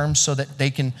theological terms so that they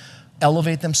can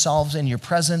elevate themselves in your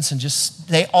presence, and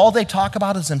just all they talk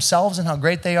about is themselves and how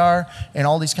great they are and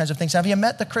all these kinds of things. Have you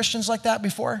met the Christians like that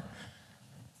before?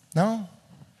 No?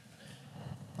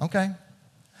 Okay.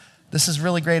 This is a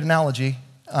really great analogy.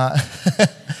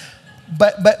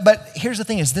 But here's the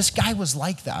thing is, this guy was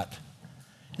like that.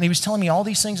 And he was telling me all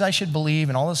these things I should believe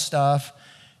and all this stuff.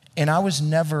 And I was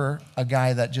never a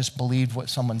guy that just believed what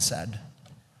someone said.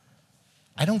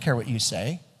 I don't care what you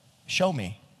say. Show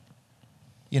me.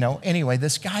 Anyway,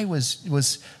 this guy was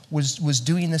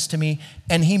doing this to me,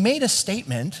 and he made a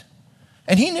statement,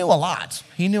 and he knew a lot.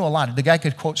 The guy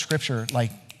could quote scripture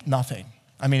like nothing.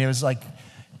 I mean, it was like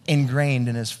ingrained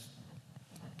in his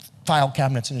file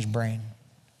cabinets in his brain.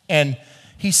 And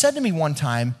he said to me one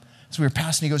time, as we were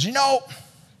passing, he goes,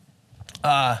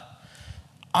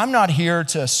 I'm not here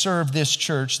to serve this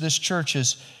church. This church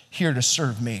is here to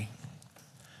serve me.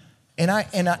 And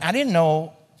I didn't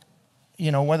know,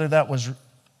 whether that was,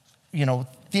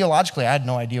 theologically, I had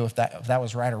no idea if that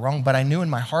was right or wrong, but I knew in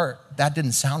my heart that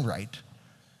didn't sound right.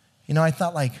 I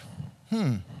thought like,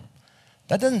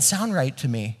 that doesn't sound right to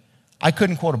me. I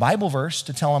couldn't quote a Bible verse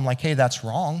to tell him like, hey, that's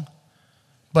wrong.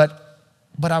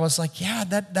 But I was like, yeah,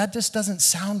 that just doesn't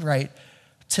sound right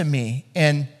to me.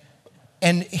 And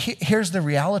here's the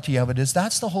reality of it is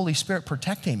that's the Holy Spirit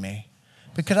protecting me,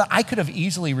 because I could have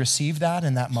easily received that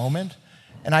in that moment,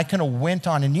 and I could have went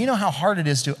on. And you know how hard it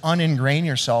is to uningrain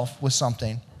yourself with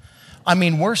something. I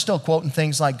mean, we're still quoting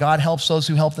things like God helps those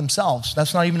who help themselves.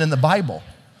 That's not even in the Bible.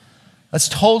 That's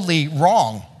totally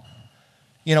wrong.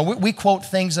 We quote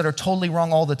things that are totally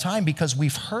wrong all the time because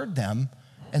we've heard them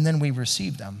and then we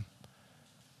receive them.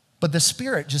 But the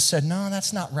Spirit just said, no,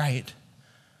 that's not right.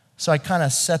 So I kind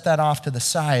of set that off to the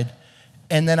side.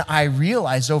 And then I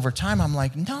realized over time, I'm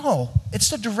like, no, it's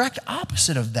the direct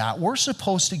opposite of that. We're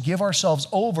supposed to give ourselves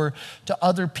over to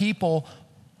other people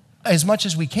as much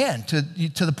as we can, to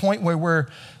the point where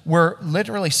we're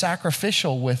literally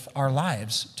sacrificial with our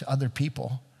lives to other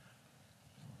people.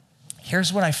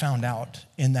 Here's what I found out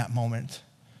in that moment.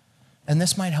 And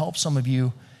this might help some of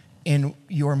you in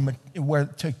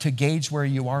to gauge where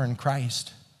you are in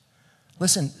Christ.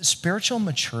 Listen, spiritual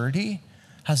maturity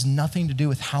has nothing to do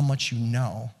with how much you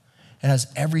know. It has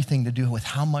everything to do with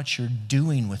how much you're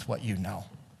doing with what you know.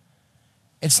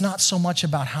 It's not so much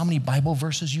about how many Bible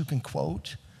verses you can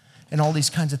quote and all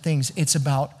these kinds of things. It's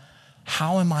about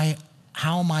how am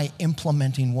I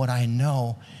implementing what I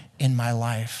know in my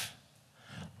life.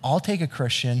 I'll take a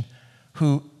Christian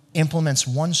who implements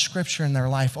one scripture in their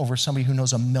life over somebody who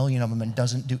knows 1,000,000 of them and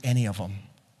doesn't do any of them.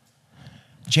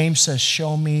 James says,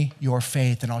 show me your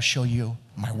faith and I'll show you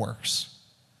my works.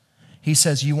 He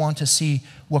says, you want to see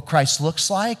what Christ looks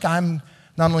like? I'm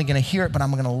not only going to hear it, but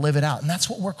I'm going to live it out. And that's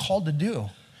what we're called to do.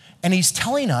 And he's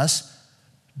telling us,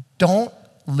 don't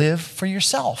live for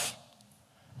yourself.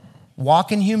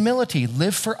 Walk in humility.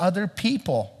 Live for other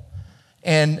people.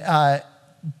 And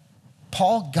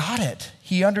Paul got it.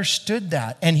 He understood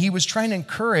that. And he was trying to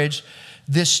encourage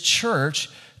this church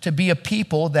to be a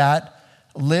people that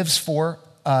lives for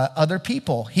other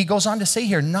people. He goes on to say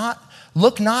here,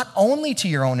 look not only to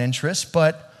your own interests,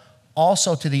 but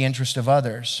also to the interest of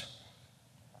others.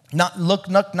 Look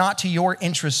not to your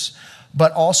interests,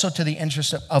 but also to the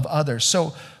interest of others.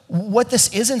 So what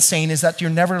this isn't saying is that you're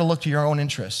never to look to your own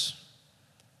interests.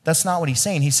 That's not what he's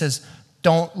saying. He says,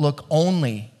 don't look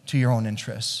only to your own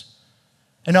interests.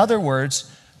 In other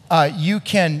words, you're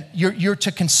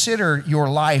to consider your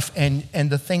life and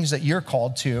the things that you're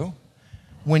called to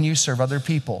when you serve other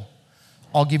people.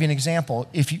 I'll give you an example.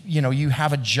 If you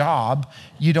have a job,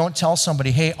 you don't tell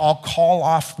somebody, hey, I'll call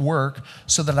off work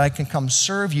so that I can come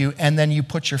serve you, and then you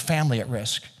put your family at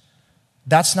risk.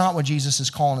 That's not what Jesus is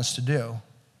calling us to do.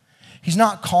 He's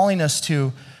not calling us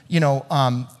to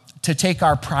take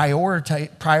our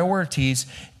priorities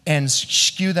and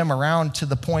skew them around to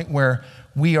the point where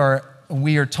we are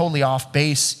totally off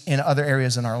base in other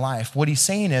areas in our life. What he's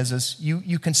saying is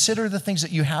you consider the things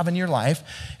that you have in your life.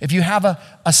 If you have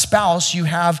a spouse, you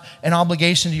have an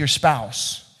obligation to your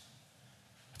spouse.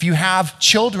 If you have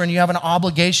children, you have an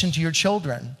obligation to your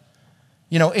children.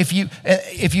 You know, if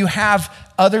you have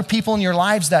other people in your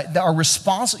lives that are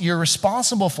you're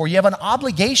responsible for, you have an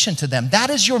obligation to them. That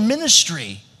is your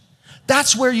ministry.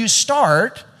 That's where you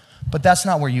start, but that's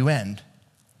not where you end.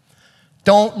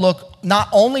 Don't look not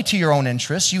only to your own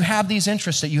interests. You have these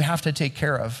interests that you have to take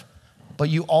care of, but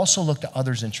you also look to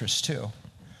others' interests too.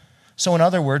 So in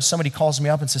other words, somebody calls me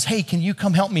up and says, hey, can you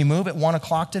come help me move at 1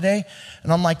 o'clock today?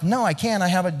 And I'm like, no, I can't. I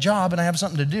have a job and I have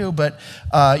something to do, but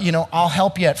I'll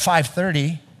help you at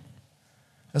 5:30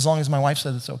 as long as my wife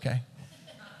says it's okay.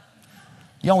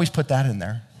 You always put that in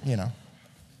there,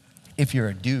 if you're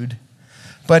a dude.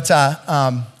 But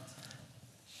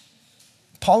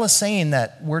Paul is saying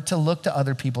that we're to look to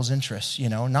other people's interests,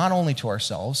 not only to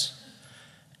ourselves.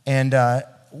 And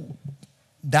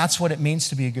that's what it means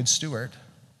to be a good steward,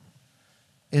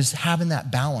 is having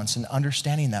that balance and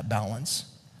understanding that balance,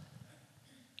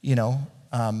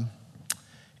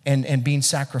 and being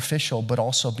sacrificial, but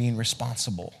also being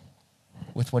responsible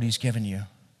with what he's given you.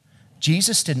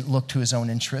 Jesus didn't look to his own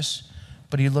interests,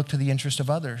 but he looked to the interest of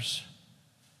others.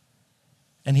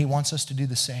 And he wants us to do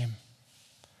the same.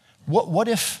 What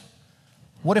if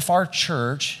our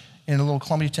church in Little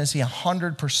Columbia, Tennessee,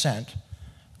 100%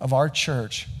 of our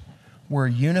church were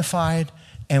unified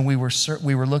and we were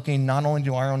looking not only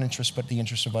to our own interests, but the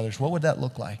interests of others? What would that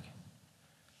look like?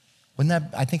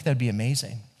 I think that'd be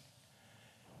amazing.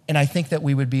 And I think that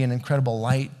we would be an incredible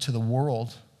light to the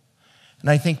world. And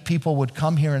I think people would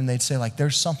come here and they'd say, like,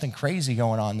 there's something crazy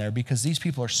going on there, because these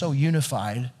people are so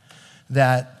unified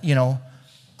that,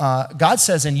 God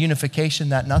says in unification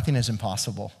that nothing is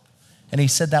impossible. And he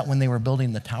said that when they were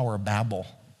building the Tower of Babel.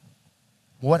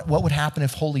 What would happen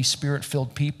if Holy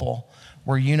Spirit-filled people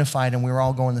were unified and we were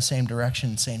all going the same direction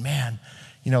and saying, man,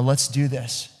 let's do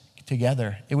this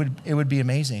together? It would be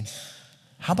amazing.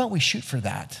 How about we shoot for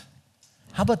that?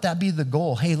 How about that be the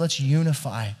goal? Hey, let's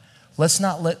unify. Let's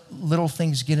not let little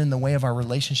things get in the way of our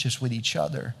relationships with each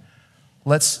other.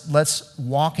 Let's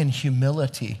walk in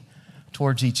humility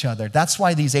towards each other. That's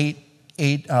why these eight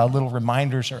little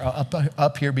reminders are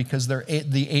up here, because they're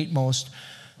the eight most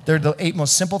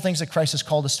simple things that Christ has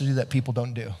called us to do that people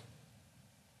don't do.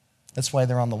 That's why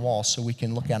they're on the wall, so we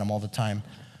can look at them all the time.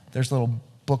 There's little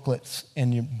booklets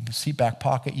in your seat back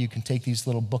pocket. You can take these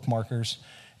little bookmarkers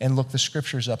and look the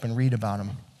scriptures up and read about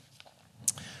them.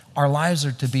 Our lives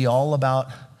are to be all about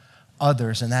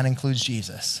others, and that includes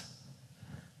Jesus.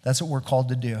 That's what we're called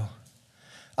to do.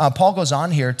 Paul goes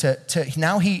on here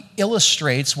now he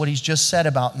illustrates what he's just said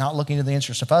about not looking to the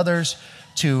interests of others,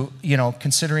 to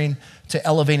considering, to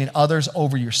elevating others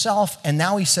over yourself. And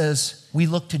now he says we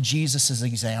look to Jesus as an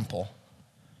example.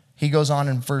 He goes on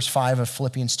in verse 5 of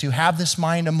Philippians 2, have this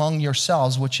mind among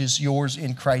yourselves, which is yours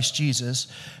in Christ Jesus,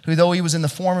 who though he was in the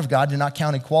form of God, did not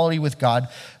count equality with God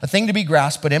a thing to be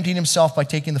grasped, but emptied himself by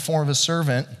taking the form of a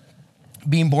servant,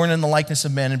 being born in the likeness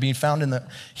of men and being found in the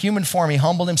human form. He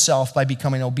humbled himself by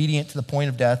becoming obedient to the point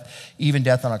of death, even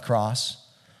death on a cross.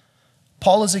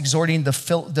 Paul is exhorting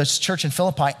the church in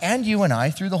Philippi and you and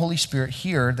I through the Holy Spirit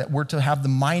here that we're to have the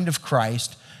mind of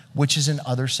Christ, which is an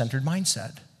other-centered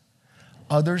mindset.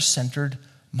 Other-centered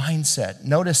mindset.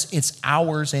 Notice it's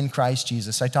ours in Christ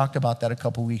Jesus. I talked about that a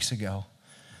couple weeks ago.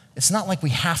 It's not like we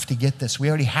have to get this. We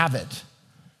already have it.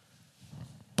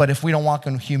 But if we don't walk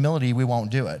in humility, we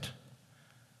won't do it.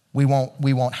 We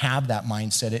won't have that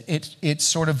mindset. It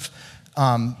sort of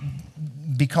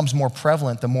becomes more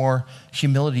prevalent the more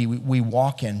humility we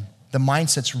walk in. The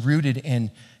mindset's rooted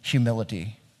in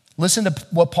humility. Listen to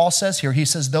what Paul says here. He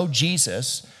says, though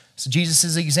Jesus, so Jesus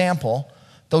is the example,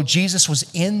 though Jesus was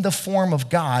in the form of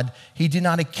God, he did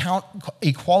not account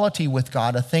equality with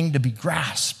God a thing to be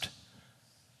grasped.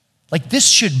 Like, this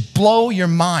should blow your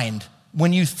mind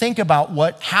when you think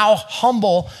about how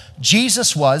humble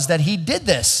Jesus was, that he did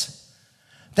this,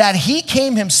 that he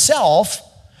came himself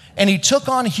and he took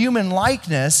on human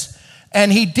likeness,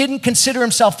 and he didn't consider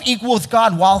himself equal with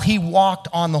God while he walked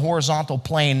on the horizontal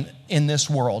plane in this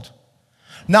world.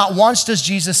 Not once does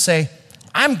Jesus say,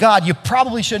 I'm God, you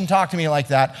probably shouldn't talk to me like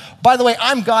that. By the way,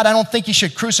 I'm God, I don't think you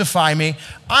should crucify me.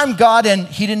 I'm God, and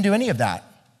he didn't do any of that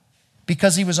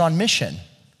because he was on mission.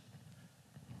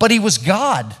 But he was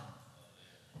God.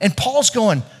 And Paul's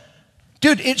going,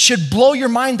 dude, it should blow your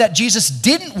mind that Jesus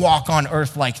didn't walk on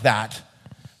earth like that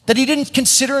he didn't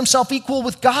consider himself equal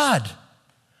with God.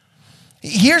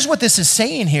 Here's what this is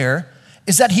saying here,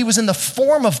 is that he was in the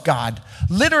form of God.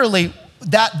 Literally,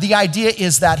 that the idea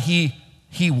is that he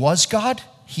was God,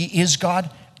 he is God,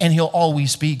 and he'll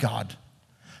always be God.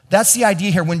 That's the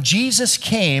idea here. When Jesus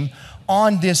came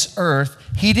on this earth.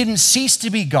 He didn't cease to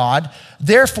be God.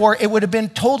 Therefore, it would have been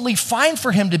totally fine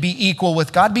for him to be equal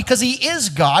with God because he is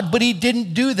God, but he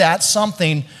didn't do that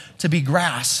something to be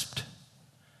grasped.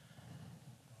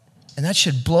 And that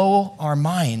should blow our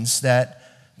minds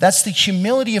that's the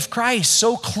humility of Christ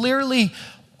so clearly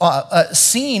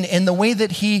seen in the way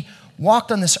that he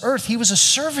walked on this earth. He was a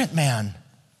servant man.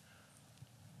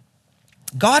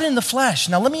 God in the flesh.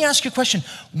 Now let me ask you a question.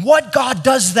 What God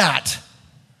does that?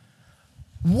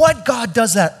 What God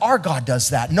does that? Our God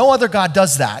does that. No other God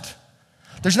does that.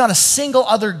 There's not a single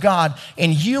other God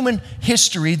in human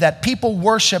history that people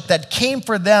worship that came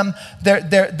for them,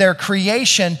 their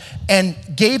creation, and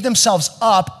gave themselves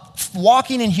up,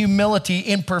 walking in humility,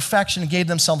 in perfection, and gave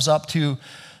themselves up to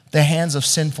the hands of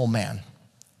sinful man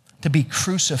to be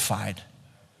crucified.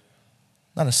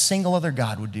 Not a single other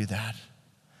God would do that.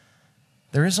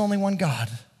 There is only one God,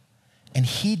 and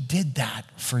he did that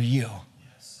for you.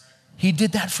 He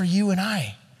did that for you and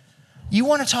I. You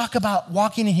want to talk about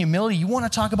walking in humility, you want to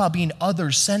talk about being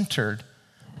other-centered.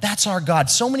 That's our God.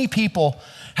 So many people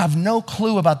have no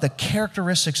clue about the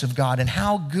characteristics of God and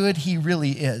how good he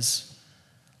really is.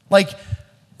 Like,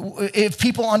 if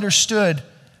people understood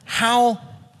how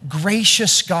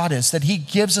gracious God is, that he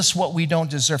gives us what we don't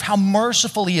deserve, how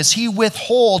merciful he is, he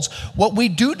withholds what we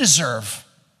do deserve.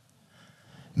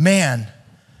 Man,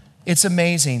 it's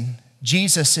amazing.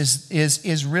 Jesus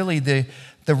is really the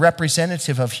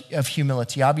representative of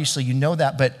humility. Obviously, you know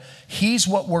that, but he's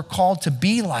what we're called to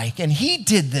be like, and he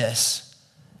did this.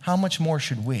 How much more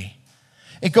should we?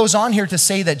 It goes on here to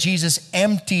say that Jesus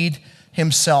emptied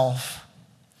himself.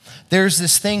 There's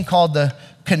this thing called the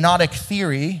kenotic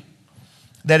theory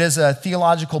that is a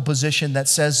theological position that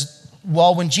says,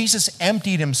 well, when Jesus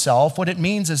emptied himself, what it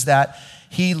means is that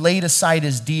he laid aside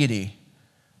his deity.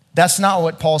 That's not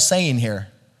what Paul's saying here.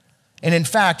 And in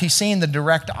fact, he's saying the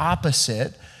direct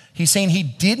opposite. He's saying he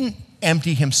didn't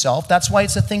empty himself. That's why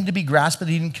it's a thing to be grasped, but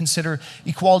he didn't consider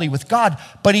equality with God.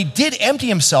 But he did empty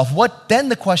himself. Then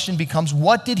the question becomes,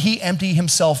 what did he empty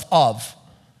himself of?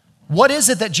 What is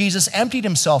it that Jesus emptied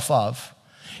himself of?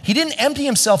 He didn't empty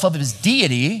himself of his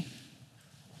deity,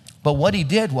 but what he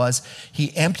did was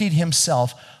he emptied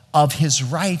himself of his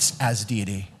rights as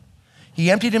deity. He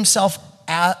emptied himself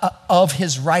of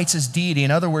his rights as deity.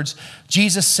 In other words,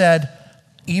 Jesus said,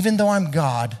 even though I'm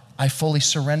God, I fully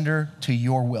surrender to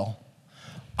your will.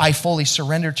 I fully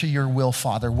surrender to your will,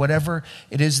 Father. Whatever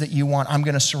it is that you want, I'm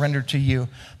going to surrender to you.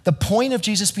 The point of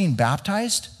Jesus being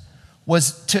baptized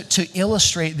was to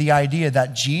illustrate the idea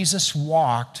that Jesus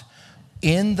walked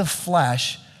in the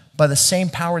flesh by the same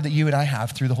power that you and I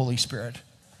have through the Holy Spirit.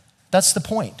 That's the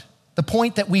point. The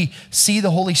point that we see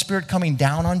the Holy Spirit coming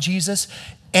down on Jesus.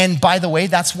 And by the way,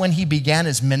 that's when he began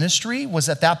his ministry, was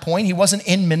at that point. He wasn't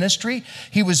in ministry.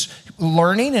 He was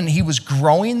learning and he was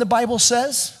growing, the Bible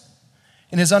says,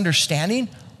 in his understanding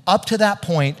up to that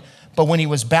point. But when he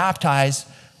was baptized,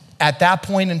 at that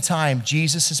point in time,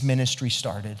 Jesus' ministry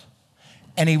started.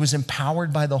 And he was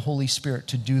empowered by the Holy Spirit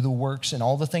to do the works and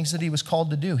all the things that he was called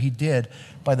to do. He did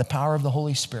by the power of the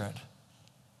Holy Spirit.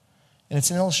 And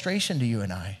it's an illustration to you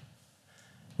and I.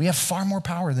 We have far more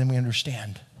power than we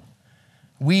understand.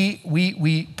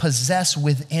 We possess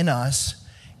within us,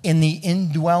 in the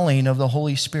indwelling of the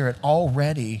Holy Spirit,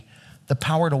 already the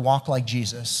power to walk like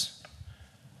Jesus.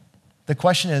 The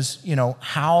question is,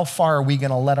 how far are we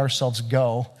going to let ourselves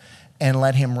go and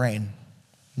let him reign?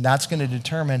 And that's going to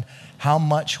determine how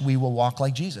much we will walk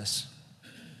like Jesus.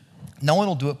 No one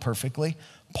will do it perfectly.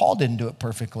 Paul didn't do it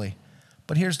perfectly.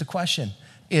 But here's the question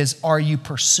is, are you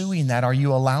pursuing that? Are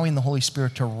you allowing the Holy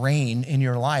Spirit to reign in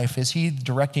your life? Is he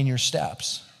directing your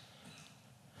steps?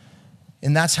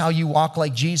 And that's how you walk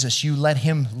like Jesus. You let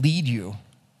him lead you.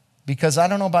 Because I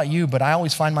don't know about you, but I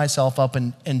always find myself up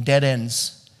in dead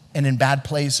ends and in bad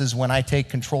places when I take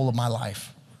control of my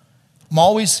life.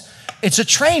 It's a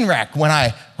train wreck when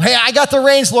I got the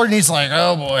reins, Lord, and he's like,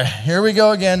 oh boy, here we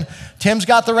go again. Tim's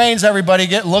got the reins, everybody.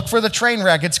 Look for the train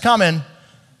wreck, it's coming.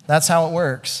 That's how it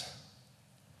works.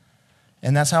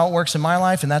 And that's how it works in my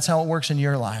life, and that's how it works in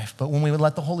your life. But when we would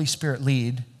let the Holy Spirit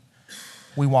lead,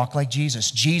 we walk like Jesus.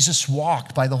 Jesus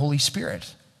walked by the Holy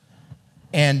Spirit.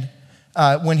 And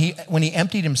when he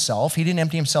emptied himself, he didn't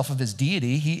empty himself of his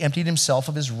deity. He emptied himself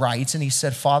of his rights, and he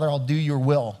said, Father, I'll do your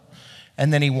will.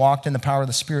 And then he walked in the power of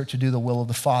the Spirit to do the will of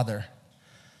the Father.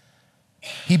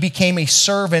 He became a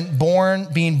servant,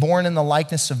 being born in the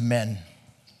likeness of men.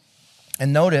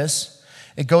 And notice,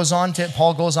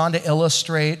 Paul goes on to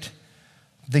illustrate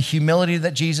the humility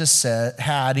that Jesus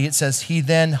had. It says, he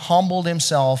then humbled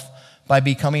himself by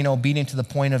becoming obedient to the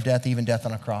point of death, even death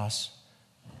on a cross.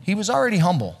 He was already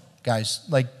humble, guys.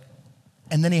 Like,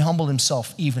 And then he humbled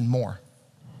himself even more.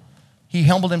 He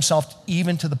humbled himself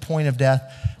even to the point of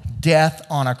death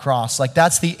on a cross. Like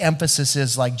that's the emphasis,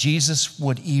 is like Jesus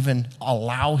would even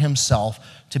allow himself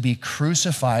to be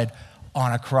crucified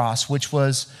on a cross, which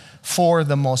was for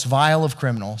the most vile of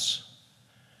criminals.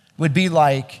 It would be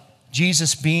like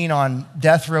Jesus being on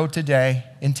death row today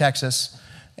in Texas,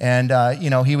 and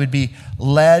he would be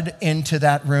led into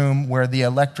that room where the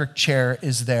electric chair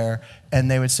is there,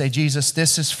 and they would say, Jesus,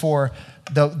 this is for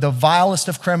the vilest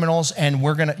of criminals, and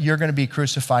you're gonna be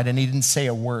crucified. And he didn't say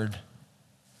a word.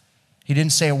 He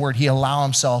didn't say a word. He allowed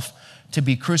himself to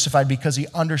be crucified because he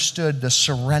understood the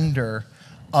surrender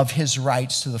of his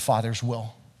rights to the Father's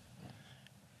will.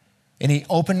 And he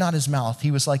opened not his mouth.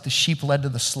 He was like the sheep led to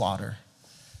the slaughter.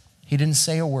 He didn't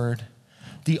say a word.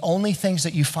 The only things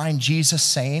that you find Jesus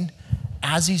saying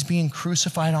as he's being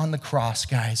crucified on the cross,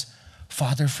 guys,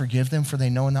 Father, forgive them, for they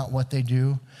know not what they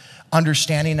do.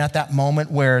 Understanding at that moment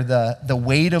where the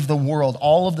weight of the world,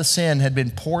 all of the sin had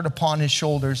been poured upon his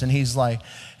shoulders, and he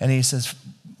says,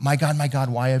 my God,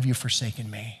 why have you forsaken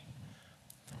me?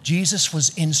 Jesus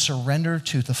was in surrender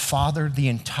to the Father the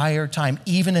entire time,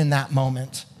 even in that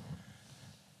moment.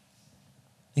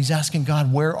 He's asking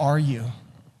God, where are you?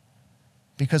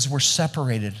 Because we're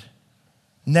separated.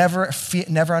 Never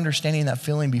understanding that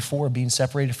feeling before, being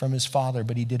separated from his Father,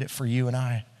 but he did it for you and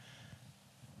I.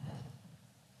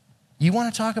 You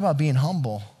want to talk about being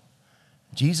humble?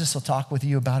 Jesus will talk with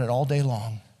you about it all day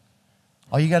long.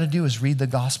 All you got to do is read the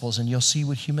Gospels and you'll see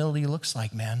what humility looks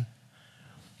like, man.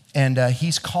 And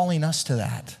he's calling us to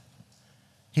that.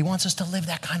 He wants us to live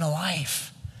that kind of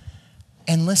life.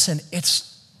 And listen,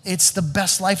 it's the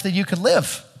best life that you could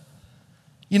live.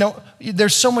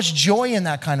 There's so much joy in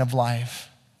that kind of life.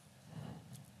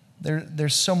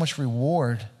 There's so much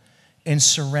reward in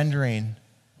surrendering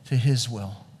to his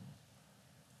will.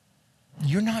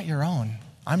 You're not your own.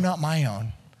 I'm not my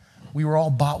own. We were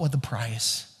all bought with a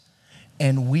price.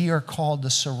 And we are called to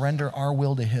surrender our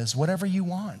will to his. Whatever you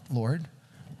want, Lord.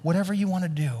 Whatever you want to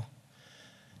do.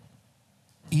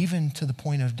 Even to the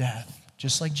point of death,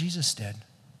 just like Jesus did.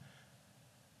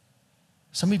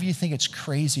 Some of you think it's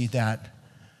crazy that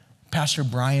Pastor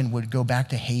Brian would go back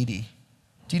to Haiti.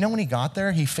 Do you know when he got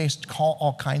there, he faced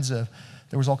there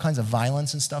was all kinds of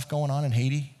violence and stuff going on in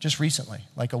Haiti just recently,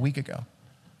 like a week ago.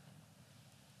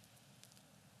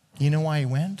 You know why he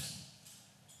went?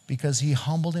 Because he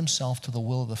humbled himself to the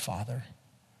will of the Father.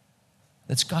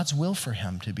 It's God's will for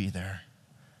him to be there.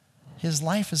 His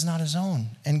life is not his own.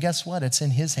 And guess what? It's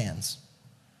in his hands.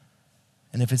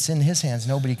 And if it's in his hands,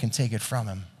 nobody can take it from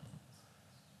him.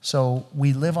 So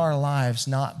we live our lives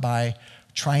not by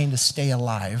trying to stay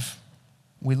alive.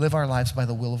 We live our lives by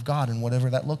the will of God, and whatever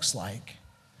that looks like.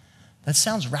 That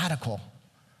sounds radical,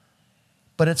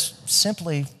 but it's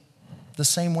simply the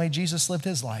same way Jesus lived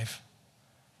his life.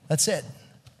 That's it.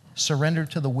 Surrender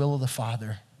to the will of the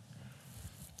Father.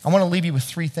 I want to leave you with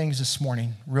 3 things this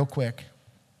morning, real quick,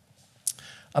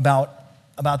 about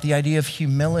the idea of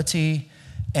humility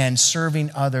and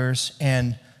serving others,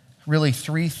 and really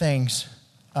 3 things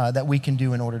that we can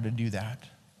do in order to do that.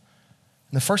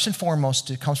 And the first and foremost,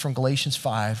 it comes from Galatians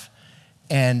 5,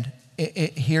 and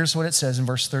here's what it says in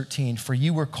verse 13. For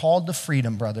you were called to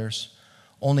freedom, brothers.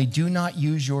 Only do not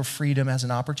use your freedom as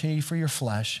an opportunity for your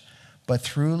flesh, but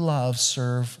through love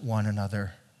serve one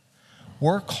another.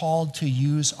 We're called to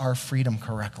use our freedom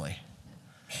correctly.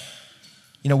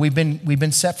 We've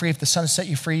been set free. If the Son has set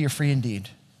you free, you're free indeed.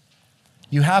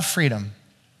 You have freedom,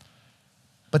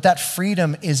 but that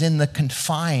freedom is in the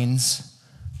confines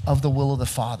of the will of the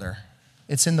Father.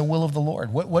 It's in the will of the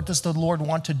Lord. What does the Lord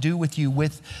want to do with you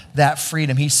with that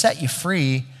freedom? He set you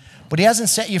free, but he hasn't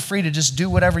set you free to just do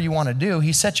whatever you want to do.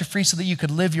 He set you free so that you could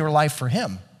live your life for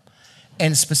him,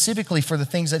 and specifically for the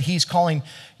things that he's calling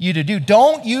you to do.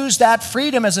 Don't use that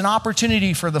freedom as an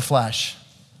opportunity for the flesh.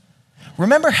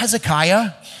 Remember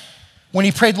Hezekiah when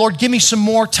he prayed, Lord, give me some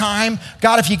more time.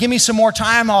 God, if you give me some more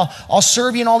time, I'll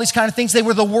serve you and all these kind of things. They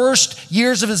were the worst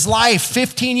years of his life.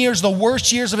 15 years, the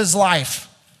worst years of his life.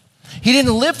 He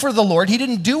didn't live for the Lord. He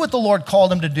didn't do what the Lord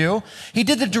called him to do. He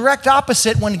did the direct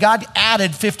opposite when God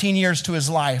added 15 years to his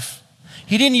life.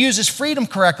 He didn't use his freedom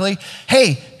correctly.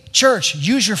 Hey, church,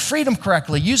 use your freedom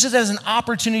correctly. Use it as an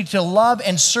opportunity to love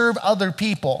and serve other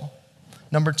people.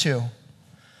 Number 2,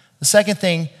 the second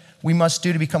thing we must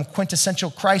do to become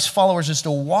quintessential Christ followers is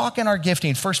to walk in our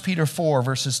gifting. 1 Peter 4,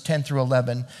 verses 10 through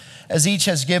 11. As each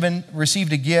has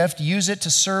received a gift, use it to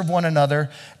serve one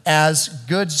another as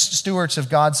good stewards of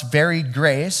God's varied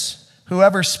grace.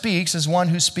 Whoever speaks is one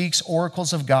who speaks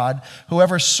oracles of God.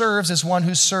 Whoever serves is one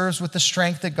who serves with the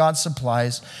strength that God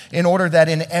supplies, in order that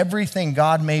in everything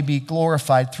God may be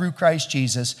glorified through Christ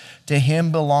Jesus. To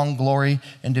him belong glory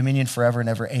and dominion forever and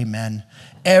ever. Amen.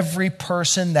 Every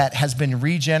person that has been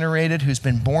regenerated, who's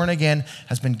been born again,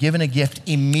 has been given a gift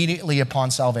immediately upon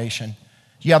salvation.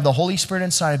 You have the Holy Spirit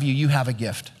inside of you, you have a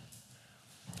gift.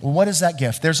 Well, what is that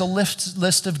gift? There's a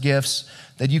list of gifts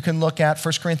that you can look at,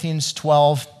 1 Corinthians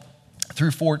 12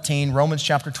 through 14, Romans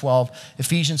chapter 12,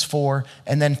 Ephesians 4,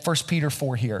 and then 1 Peter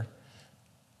 4 here.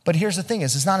 But here's the thing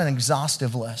is, it's not an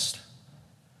exhaustive list.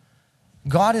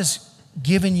 God has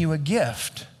given you a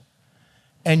gift,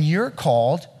 and you're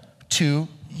called to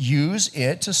use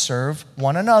it to serve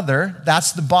one another.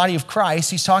 That's the body of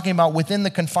Christ. He's talking about within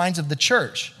the confines of the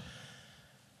church.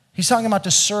 He's talking about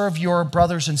to serve your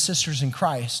brothers and sisters in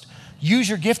Christ. Use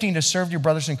your gifting to serve your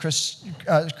brothers and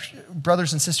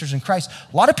sisters in Christ.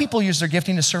 A lot of people use their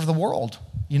gifting to serve the world.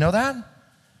 You know that?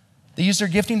 They use their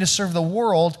gifting to serve the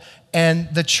world,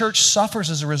 and the church suffers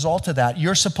as a result of that.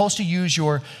 You're supposed to use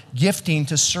your gifting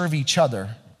to serve each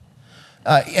other.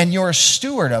 And you're a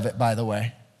steward of it, by the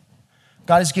way.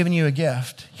 God has given you a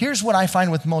gift. Here's what I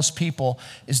find with most people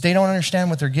is they don't understand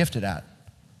what they're gifted at.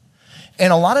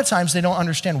 And a lot of times they don't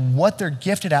understand what they're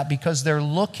gifted at because they're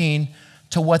looking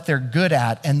to what they're good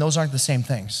at, and those aren't the same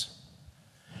things.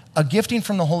 A gifting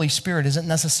from the Holy Spirit isn't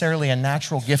necessarily a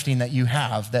natural gifting that you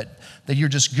have that you're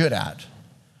just good at,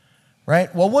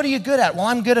 right? Well, what are you good at? Well,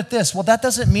 I'm good at this. Well, that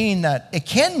doesn't mean that. It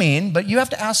can mean, but you have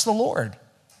to ask the Lord.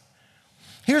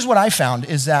 Here's what I found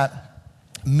is that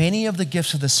many of the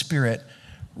gifts of the Spirit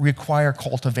require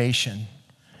cultivation.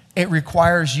 It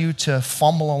requires you to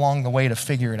fumble along the way to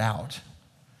figure it out.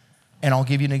 And I'll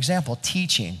give you an example,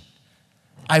 teaching.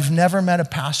 I've never met a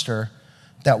pastor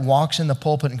that walks in the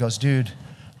pulpit and goes, dude,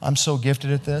 I'm so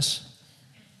gifted at this.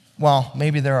 Well,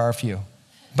 maybe there are a few.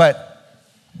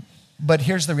 But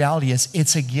here's the reality is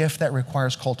it's a gift that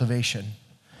requires cultivation.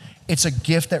 It's a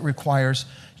gift that requires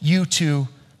you to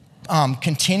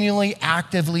continually,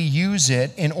 actively use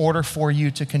it in order for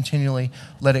you to continually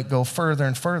let it go further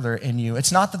and further in you.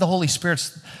 It's not that the Holy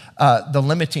Spirit's the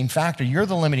limiting factor. You're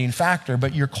the limiting factor,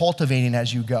 but you're cultivating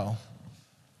as you go.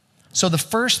 So the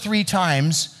first 3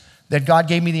 times that God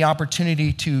gave me the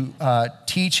opportunity to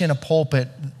teach in a pulpit,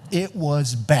 it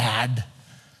was bad.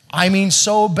 I mean,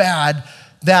 so bad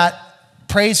that,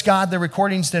 praise God, the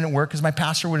recordings didn't work because my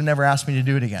pastor would have never asked me to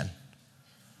do it again.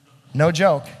 No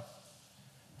joke.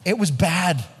 It was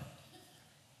bad.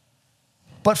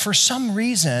 But for some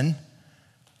reason,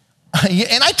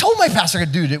 and I told my pastor,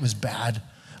 dude, it was bad.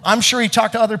 I'm sure he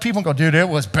talked to other people and go, dude, it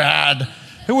was bad.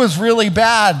 It was really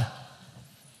bad.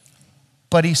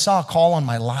 But he saw a call on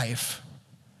my life.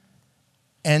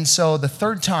 And so the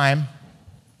 3rd time,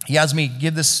 he has me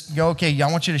go, okay, I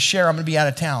want you to share. I'm going to be out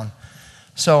of town.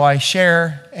 So I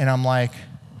share, and I'm like,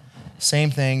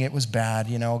 same thing. It was bad,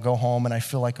 go home, and I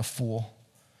feel like a fool.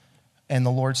 And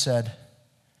the Lord said,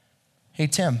 hey,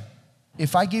 Tim,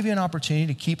 if I give you an opportunity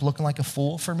to keep looking like a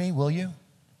fool for me, will you?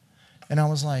 And I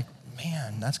was like,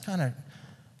 man, that's kind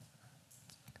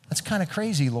of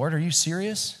crazy, Lord. Are you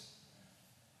serious?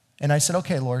 And I said,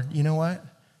 okay, Lord, you know what?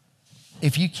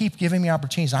 If you keep giving me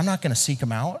opportunities, I'm not going to seek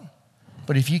them out.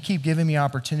 But if you keep giving me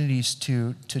opportunities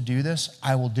to do this,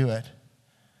 I will do it.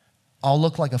 I'll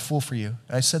look like a fool for you.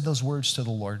 And I said those words to the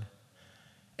Lord.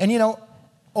 And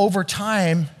over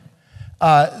time,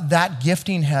 that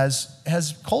gifting has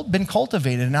been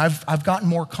cultivated, and I've gotten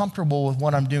more comfortable with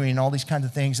what I'm doing and all these kinds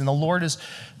of things. And the Lord has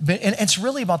been, and it's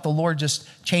really about the Lord just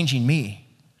changing me,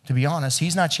 to be honest.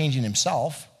 He's not changing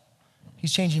himself.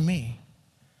 He's changing me.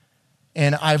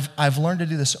 And I've learned to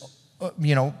do this,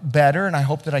 better, and I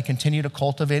hope that I continue to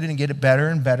cultivate it and get it better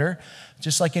and better,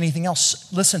 just like anything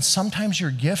else. Listen, sometimes your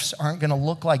gifts aren't going to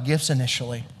look like gifts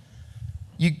initially.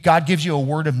 God gives you a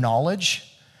word of knowledge,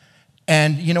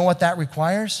 and you know what that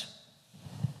requires?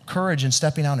 Courage and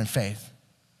stepping out in faith.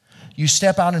 You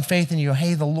step out in faith and you go,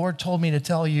 hey, the Lord told me to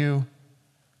tell you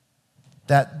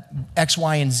that X,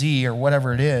 Y, and Z or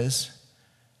whatever it is.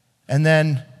 And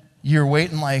then you're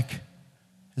waiting like,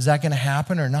 is that going to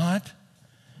happen or not?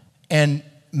 And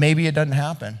maybe it doesn't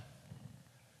happen.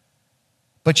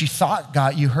 But you thought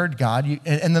God, you heard God,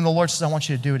 and then the Lord says, I want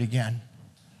you to do it again.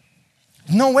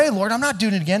 No way, Lord, I'm not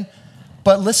doing it again.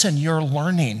 But listen, you're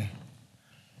learning.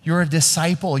 You're a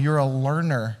disciple. You're a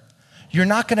learner. You're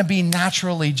not going to be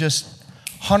naturally just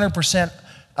 100%,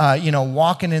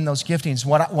 walking in those giftings.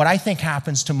 What I think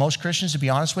happens to most Christians, to be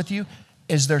honest with you,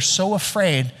 is they're so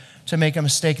afraid to make a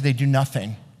mistake, they do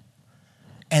nothing.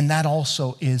 And that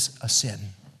also is a sin.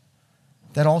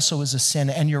 That also is a sin.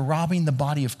 And you're robbing the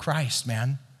body of Christ,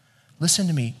 man. listen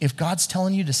to me. If God's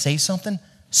telling you to say something,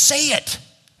 say it.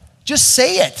 Just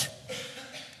say it.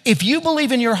 If you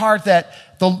believe in your heart that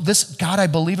God, I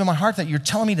believe in my heart that you're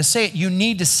telling me to say it, you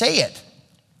need to say it.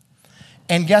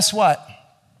 And guess what?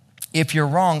 If you're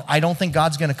wrong, I don't think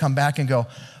God's going to come back and go,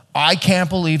 I can't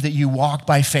believe that you walked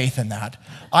by faith in that.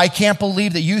 I can't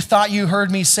believe that you thought you heard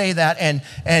me say that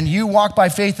and you walked by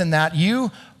faith in that.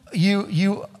 You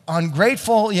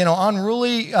ungrateful,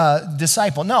 unruly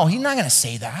disciple. No, he's not going to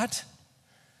say that.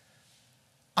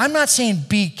 I'm not saying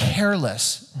be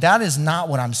careless. That is not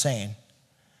what I'm saying.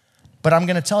 But I'm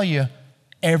going to tell you,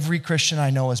 every Christian I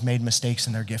know has made mistakes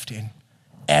in their gifting.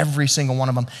 Every single one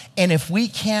of them. And if we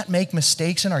can't make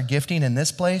mistakes in our gifting in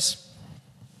this place,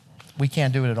 we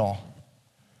can't do it at all.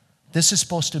 This is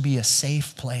supposed to be a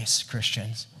safe place,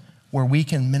 Christians, where we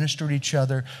can minister to each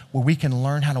other, where we can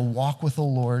learn how to walk with the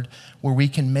Lord, where we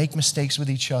can make mistakes with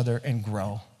each other and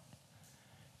grow.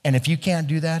 And if you can't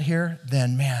do that here,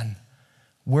 then man,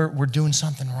 we're doing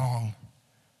something wrong,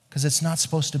 because it's not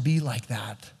supposed to be like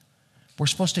that. We're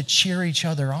supposed to cheer each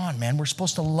other on, man. We're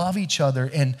supposed to love each other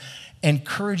and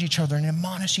encourage each other and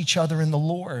admonish each other in the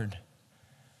Lord.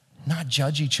 Not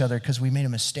judge each other because we made a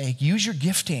mistake. Use your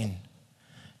gifting.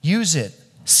 Use it.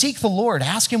 Seek the Lord.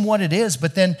 Ask him what it is.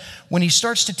 But then when he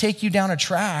starts to take you down a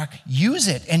track, use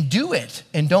it and do it.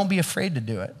 And don't be afraid to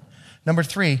do it. Number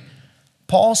 3,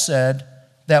 Paul said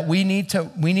that we need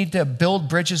to build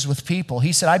bridges with people.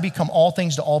 He said, I become all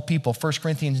things to all people. 1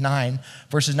 Corinthians 9,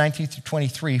 verses 19 through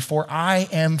 23. For I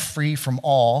am free from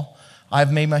all.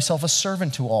 I've made myself a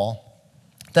servant to all,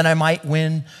 that I might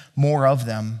win more of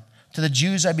them. To the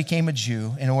Jews I became a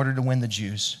Jew in order to win the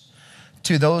Jews.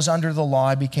 To those under the law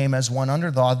I became as one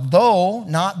under the law, though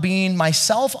not being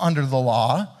myself under the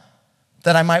law,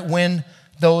 that I might win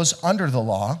those under the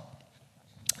law.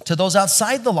 To those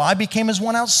outside the law I became as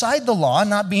one outside the law,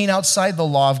 not being outside the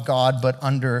law of God, but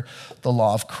under the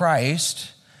law of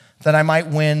Christ, that I might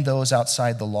win those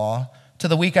outside the law. To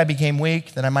the weak I became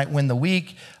weak, that I might win the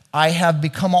weak. I have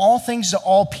become all things to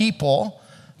all people,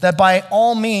 that by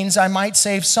all means I might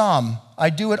save some. I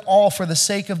do it all for the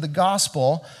sake of the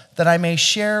gospel, that I may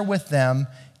share with them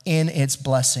in its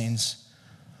blessings.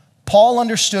 Paul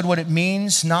understood what it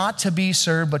means not to be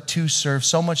served, but to serve,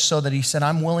 so much so that he said,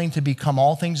 I'm willing to become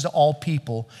all things to all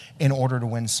people in order to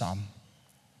win some.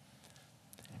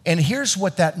 And here's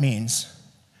what that means,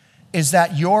 is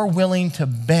that you're willing to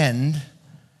bend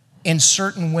in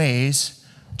certain ways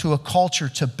to a culture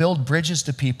to build bridges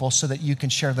to people so that you can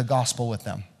share the gospel with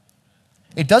them.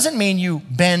 It doesn't mean you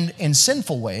bend in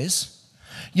sinful ways.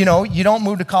 You don't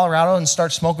move to Colorado and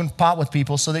start smoking pot with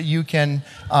people so that you can,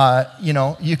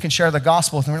 you can share the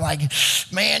gospel with them. We're like,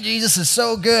 man, Jesus is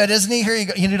so good, isn't he? Here you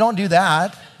go. You don't do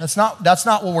that. That's not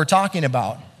what we're talking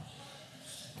about.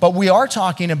 But we are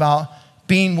talking about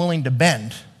being willing to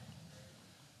bend.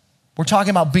 We're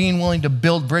talking about being willing to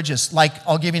build bridges. Like,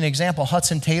 I'll give you an example,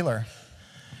 Hudson Taylor.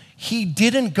 He's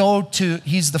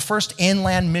the first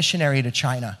inland missionary to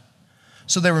China.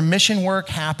 So there were mission work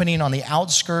happening on the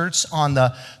outskirts, on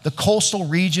the coastal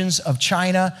regions of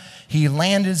China. He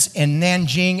lands in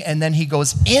Nanjing, and then he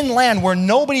goes inland where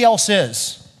nobody else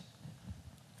is.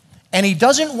 And he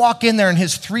doesn't walk in there in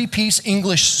his 3-piece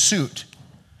English suit.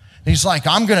 He's like,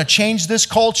 I'm going to change this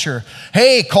culture.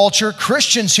 Hey, culture,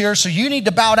 Christians here, so you need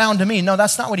to bow down to me. No,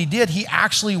 that's not what he did. He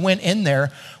actually went in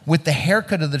there with the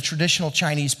haircut of the traditional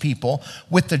Chinese people,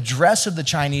 with the dress of the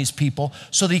Chinese people,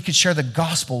 so that he could share the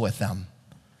gospel with them.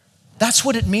 That's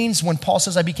what it means when Paul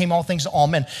says, I became all things to all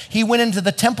men. He went into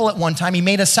the temple at one time. He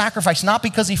made a sacrifice, not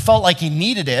because he felt like he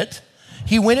needed it.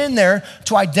 He went in there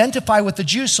to identify with the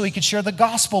Jews so he could share the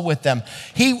gospel with them.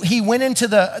 He went into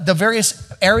the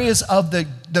various areas of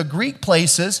the Greek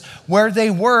places where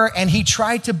they were, and he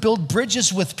tried to build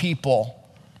bridges with people.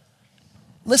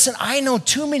 Listen, I know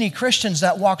too many Christians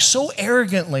that walk so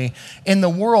arrogantly in the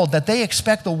world that they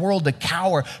expect the world to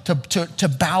cower,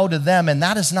 to bow to them, and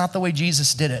that is not the way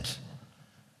Jesus did it.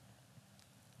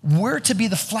 We're to be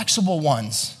the flexible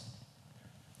ones.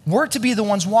 We're to be the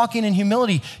ones walking in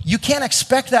humility. You can't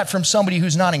expect that from somebody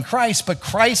who's not in Christ, but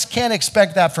Christ can't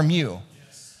expect that from you.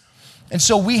 Yes. And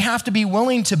so we have to be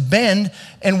willing to bend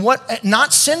in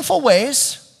not sinful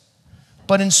ways,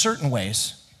 but in certain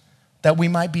ways that we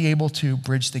might be able to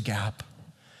bridge the gap.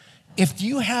 If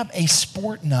you have a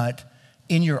sport nut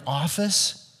in your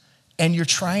office and you're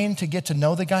trying to get to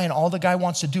know the guy and all the guy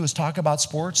wants to do is talk about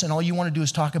sports and all you want to do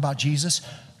is talk about Jesus,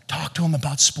 talk to him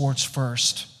about sports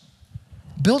first.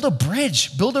 Build a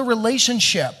bridge, build a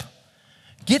relationship.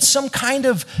 Get some kind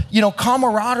of,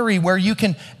 camaraderie where you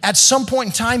can, at some point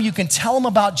in time, you can tell him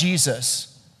about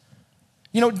Jesus.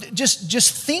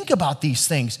 Just think about these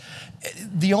things.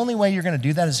 The only way you're going to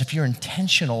do that is if you're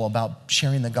intentional about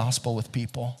sharing the gospel with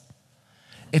people.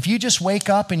 If you just wake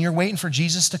up and you're waiting for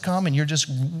Jesus to come and you're just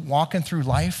walking through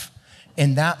life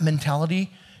in that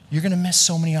mentality, you're going to miss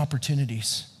so many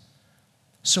opportunities.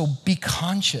 So be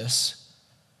conscious,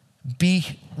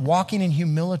 be walking in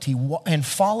humility, and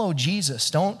follow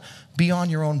Jesus. Don't be on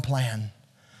your own plan.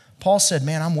 Paul said,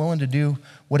 man, I'm willing to do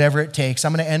whatever it takes.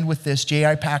 I'm going to end with this.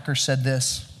 J.I. Packer said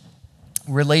this,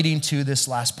 relating to this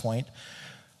last point.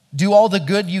 Do all the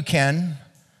good you can,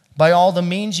 by all the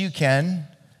means you can,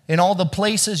 in all the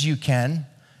places you can,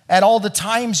 at all the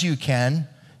times you can,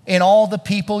 in all the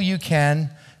people you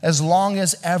can, as long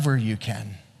as ever you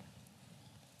can.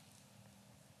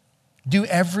 Do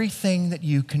everything that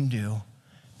you can do.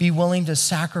 Be willing to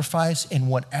sacrifice in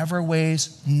whatever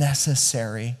ways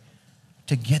necessary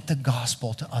to get the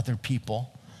gospel to other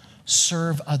people.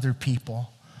 Serve other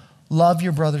people. Love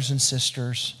your brothers and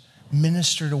sisters.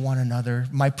 Minister to one another.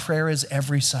 My prayer is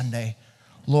every Sunday,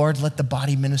 Lord, let the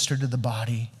body minister to the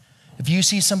body. If you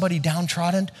see somebody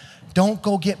downtrodden, don't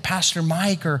go get Pastor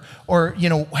Mike or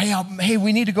hey,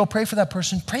 we need to go pray for that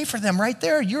person. Pray for them right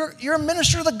there. You're a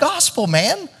minister of the gospel,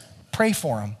 man. Pray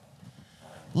for them.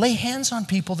 Lay hands on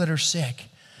people that are sick.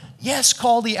 Yes,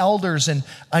 call the elders and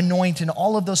anoint and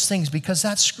all of those things because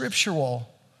that's scriptural.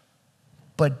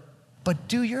 But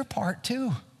do your part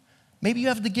too. Maybe you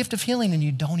have the gift of healing and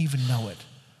you don't even know it.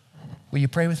 Will you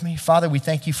pray with me? Father, we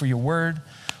thank you for your word.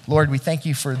 Lord, we thank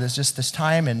you for this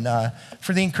time and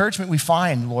for the encouragement we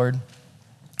find, Lord,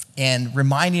 and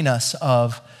reminding us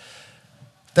of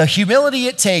the humility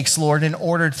it takes, Lord, in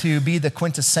order to be the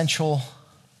quintessential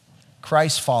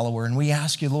Christ follower. And we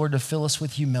ask you, Lord, to fill us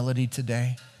with humility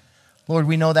today. Lord,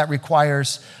 we know that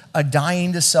requires a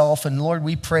dying to self. And Lord,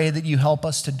 we pray that you help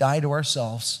us to die to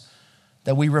ourselves,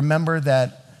 that we remember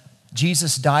that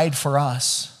Jesus died for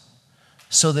us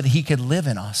so that he could live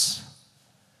in us.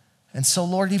 And so,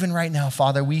 Lord, even right now,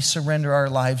 Father, we surrender our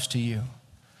lives to you.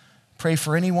 Pray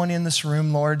for anyone in this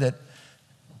room, Lord, that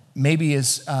maybe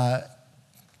is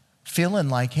feeling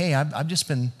like, hey, I've just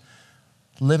been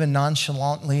living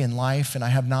nonchalantly in life and I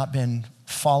have not been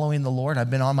following the Lord.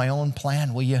 I've been on my own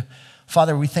plan. Will you,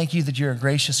 Father, we thank you that you're a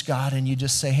gracious God and you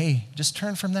just say, hey, just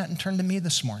turn from that and turn to me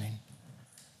this morning.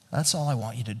 That's all I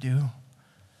want you to do.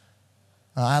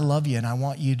 I love you and I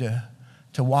want you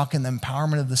to walk in the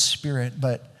empowerment of the Spirit,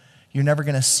 but you're never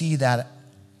going to see that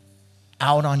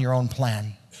out on your own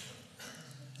plan.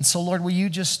 And so, Lord, will you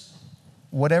just,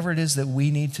 whatever it is that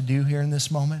we need to do here in this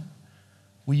moment,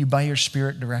 will you, by your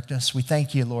Spirit, direct us? We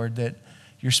thank you, Lord, that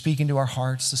you're speaking to our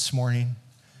hearts this morning,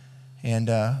 and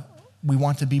we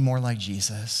want to be more like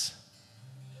Jesus.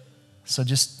 So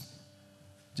just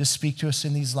speak to us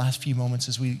in these last few moments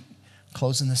as we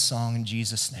close in this song in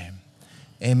Jesus' name.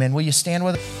 Amen. Will you stand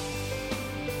with us?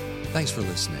 Thanks for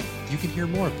listening. You can hear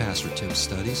more of Pastor Tim's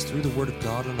studies through the Word of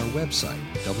God on our website,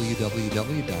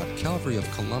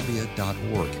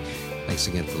 www.calvaryofcolumbia.org. Thanks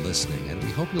again for listening, and we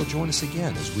hope you'll join us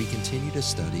again as we continue to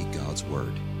study God's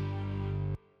Word.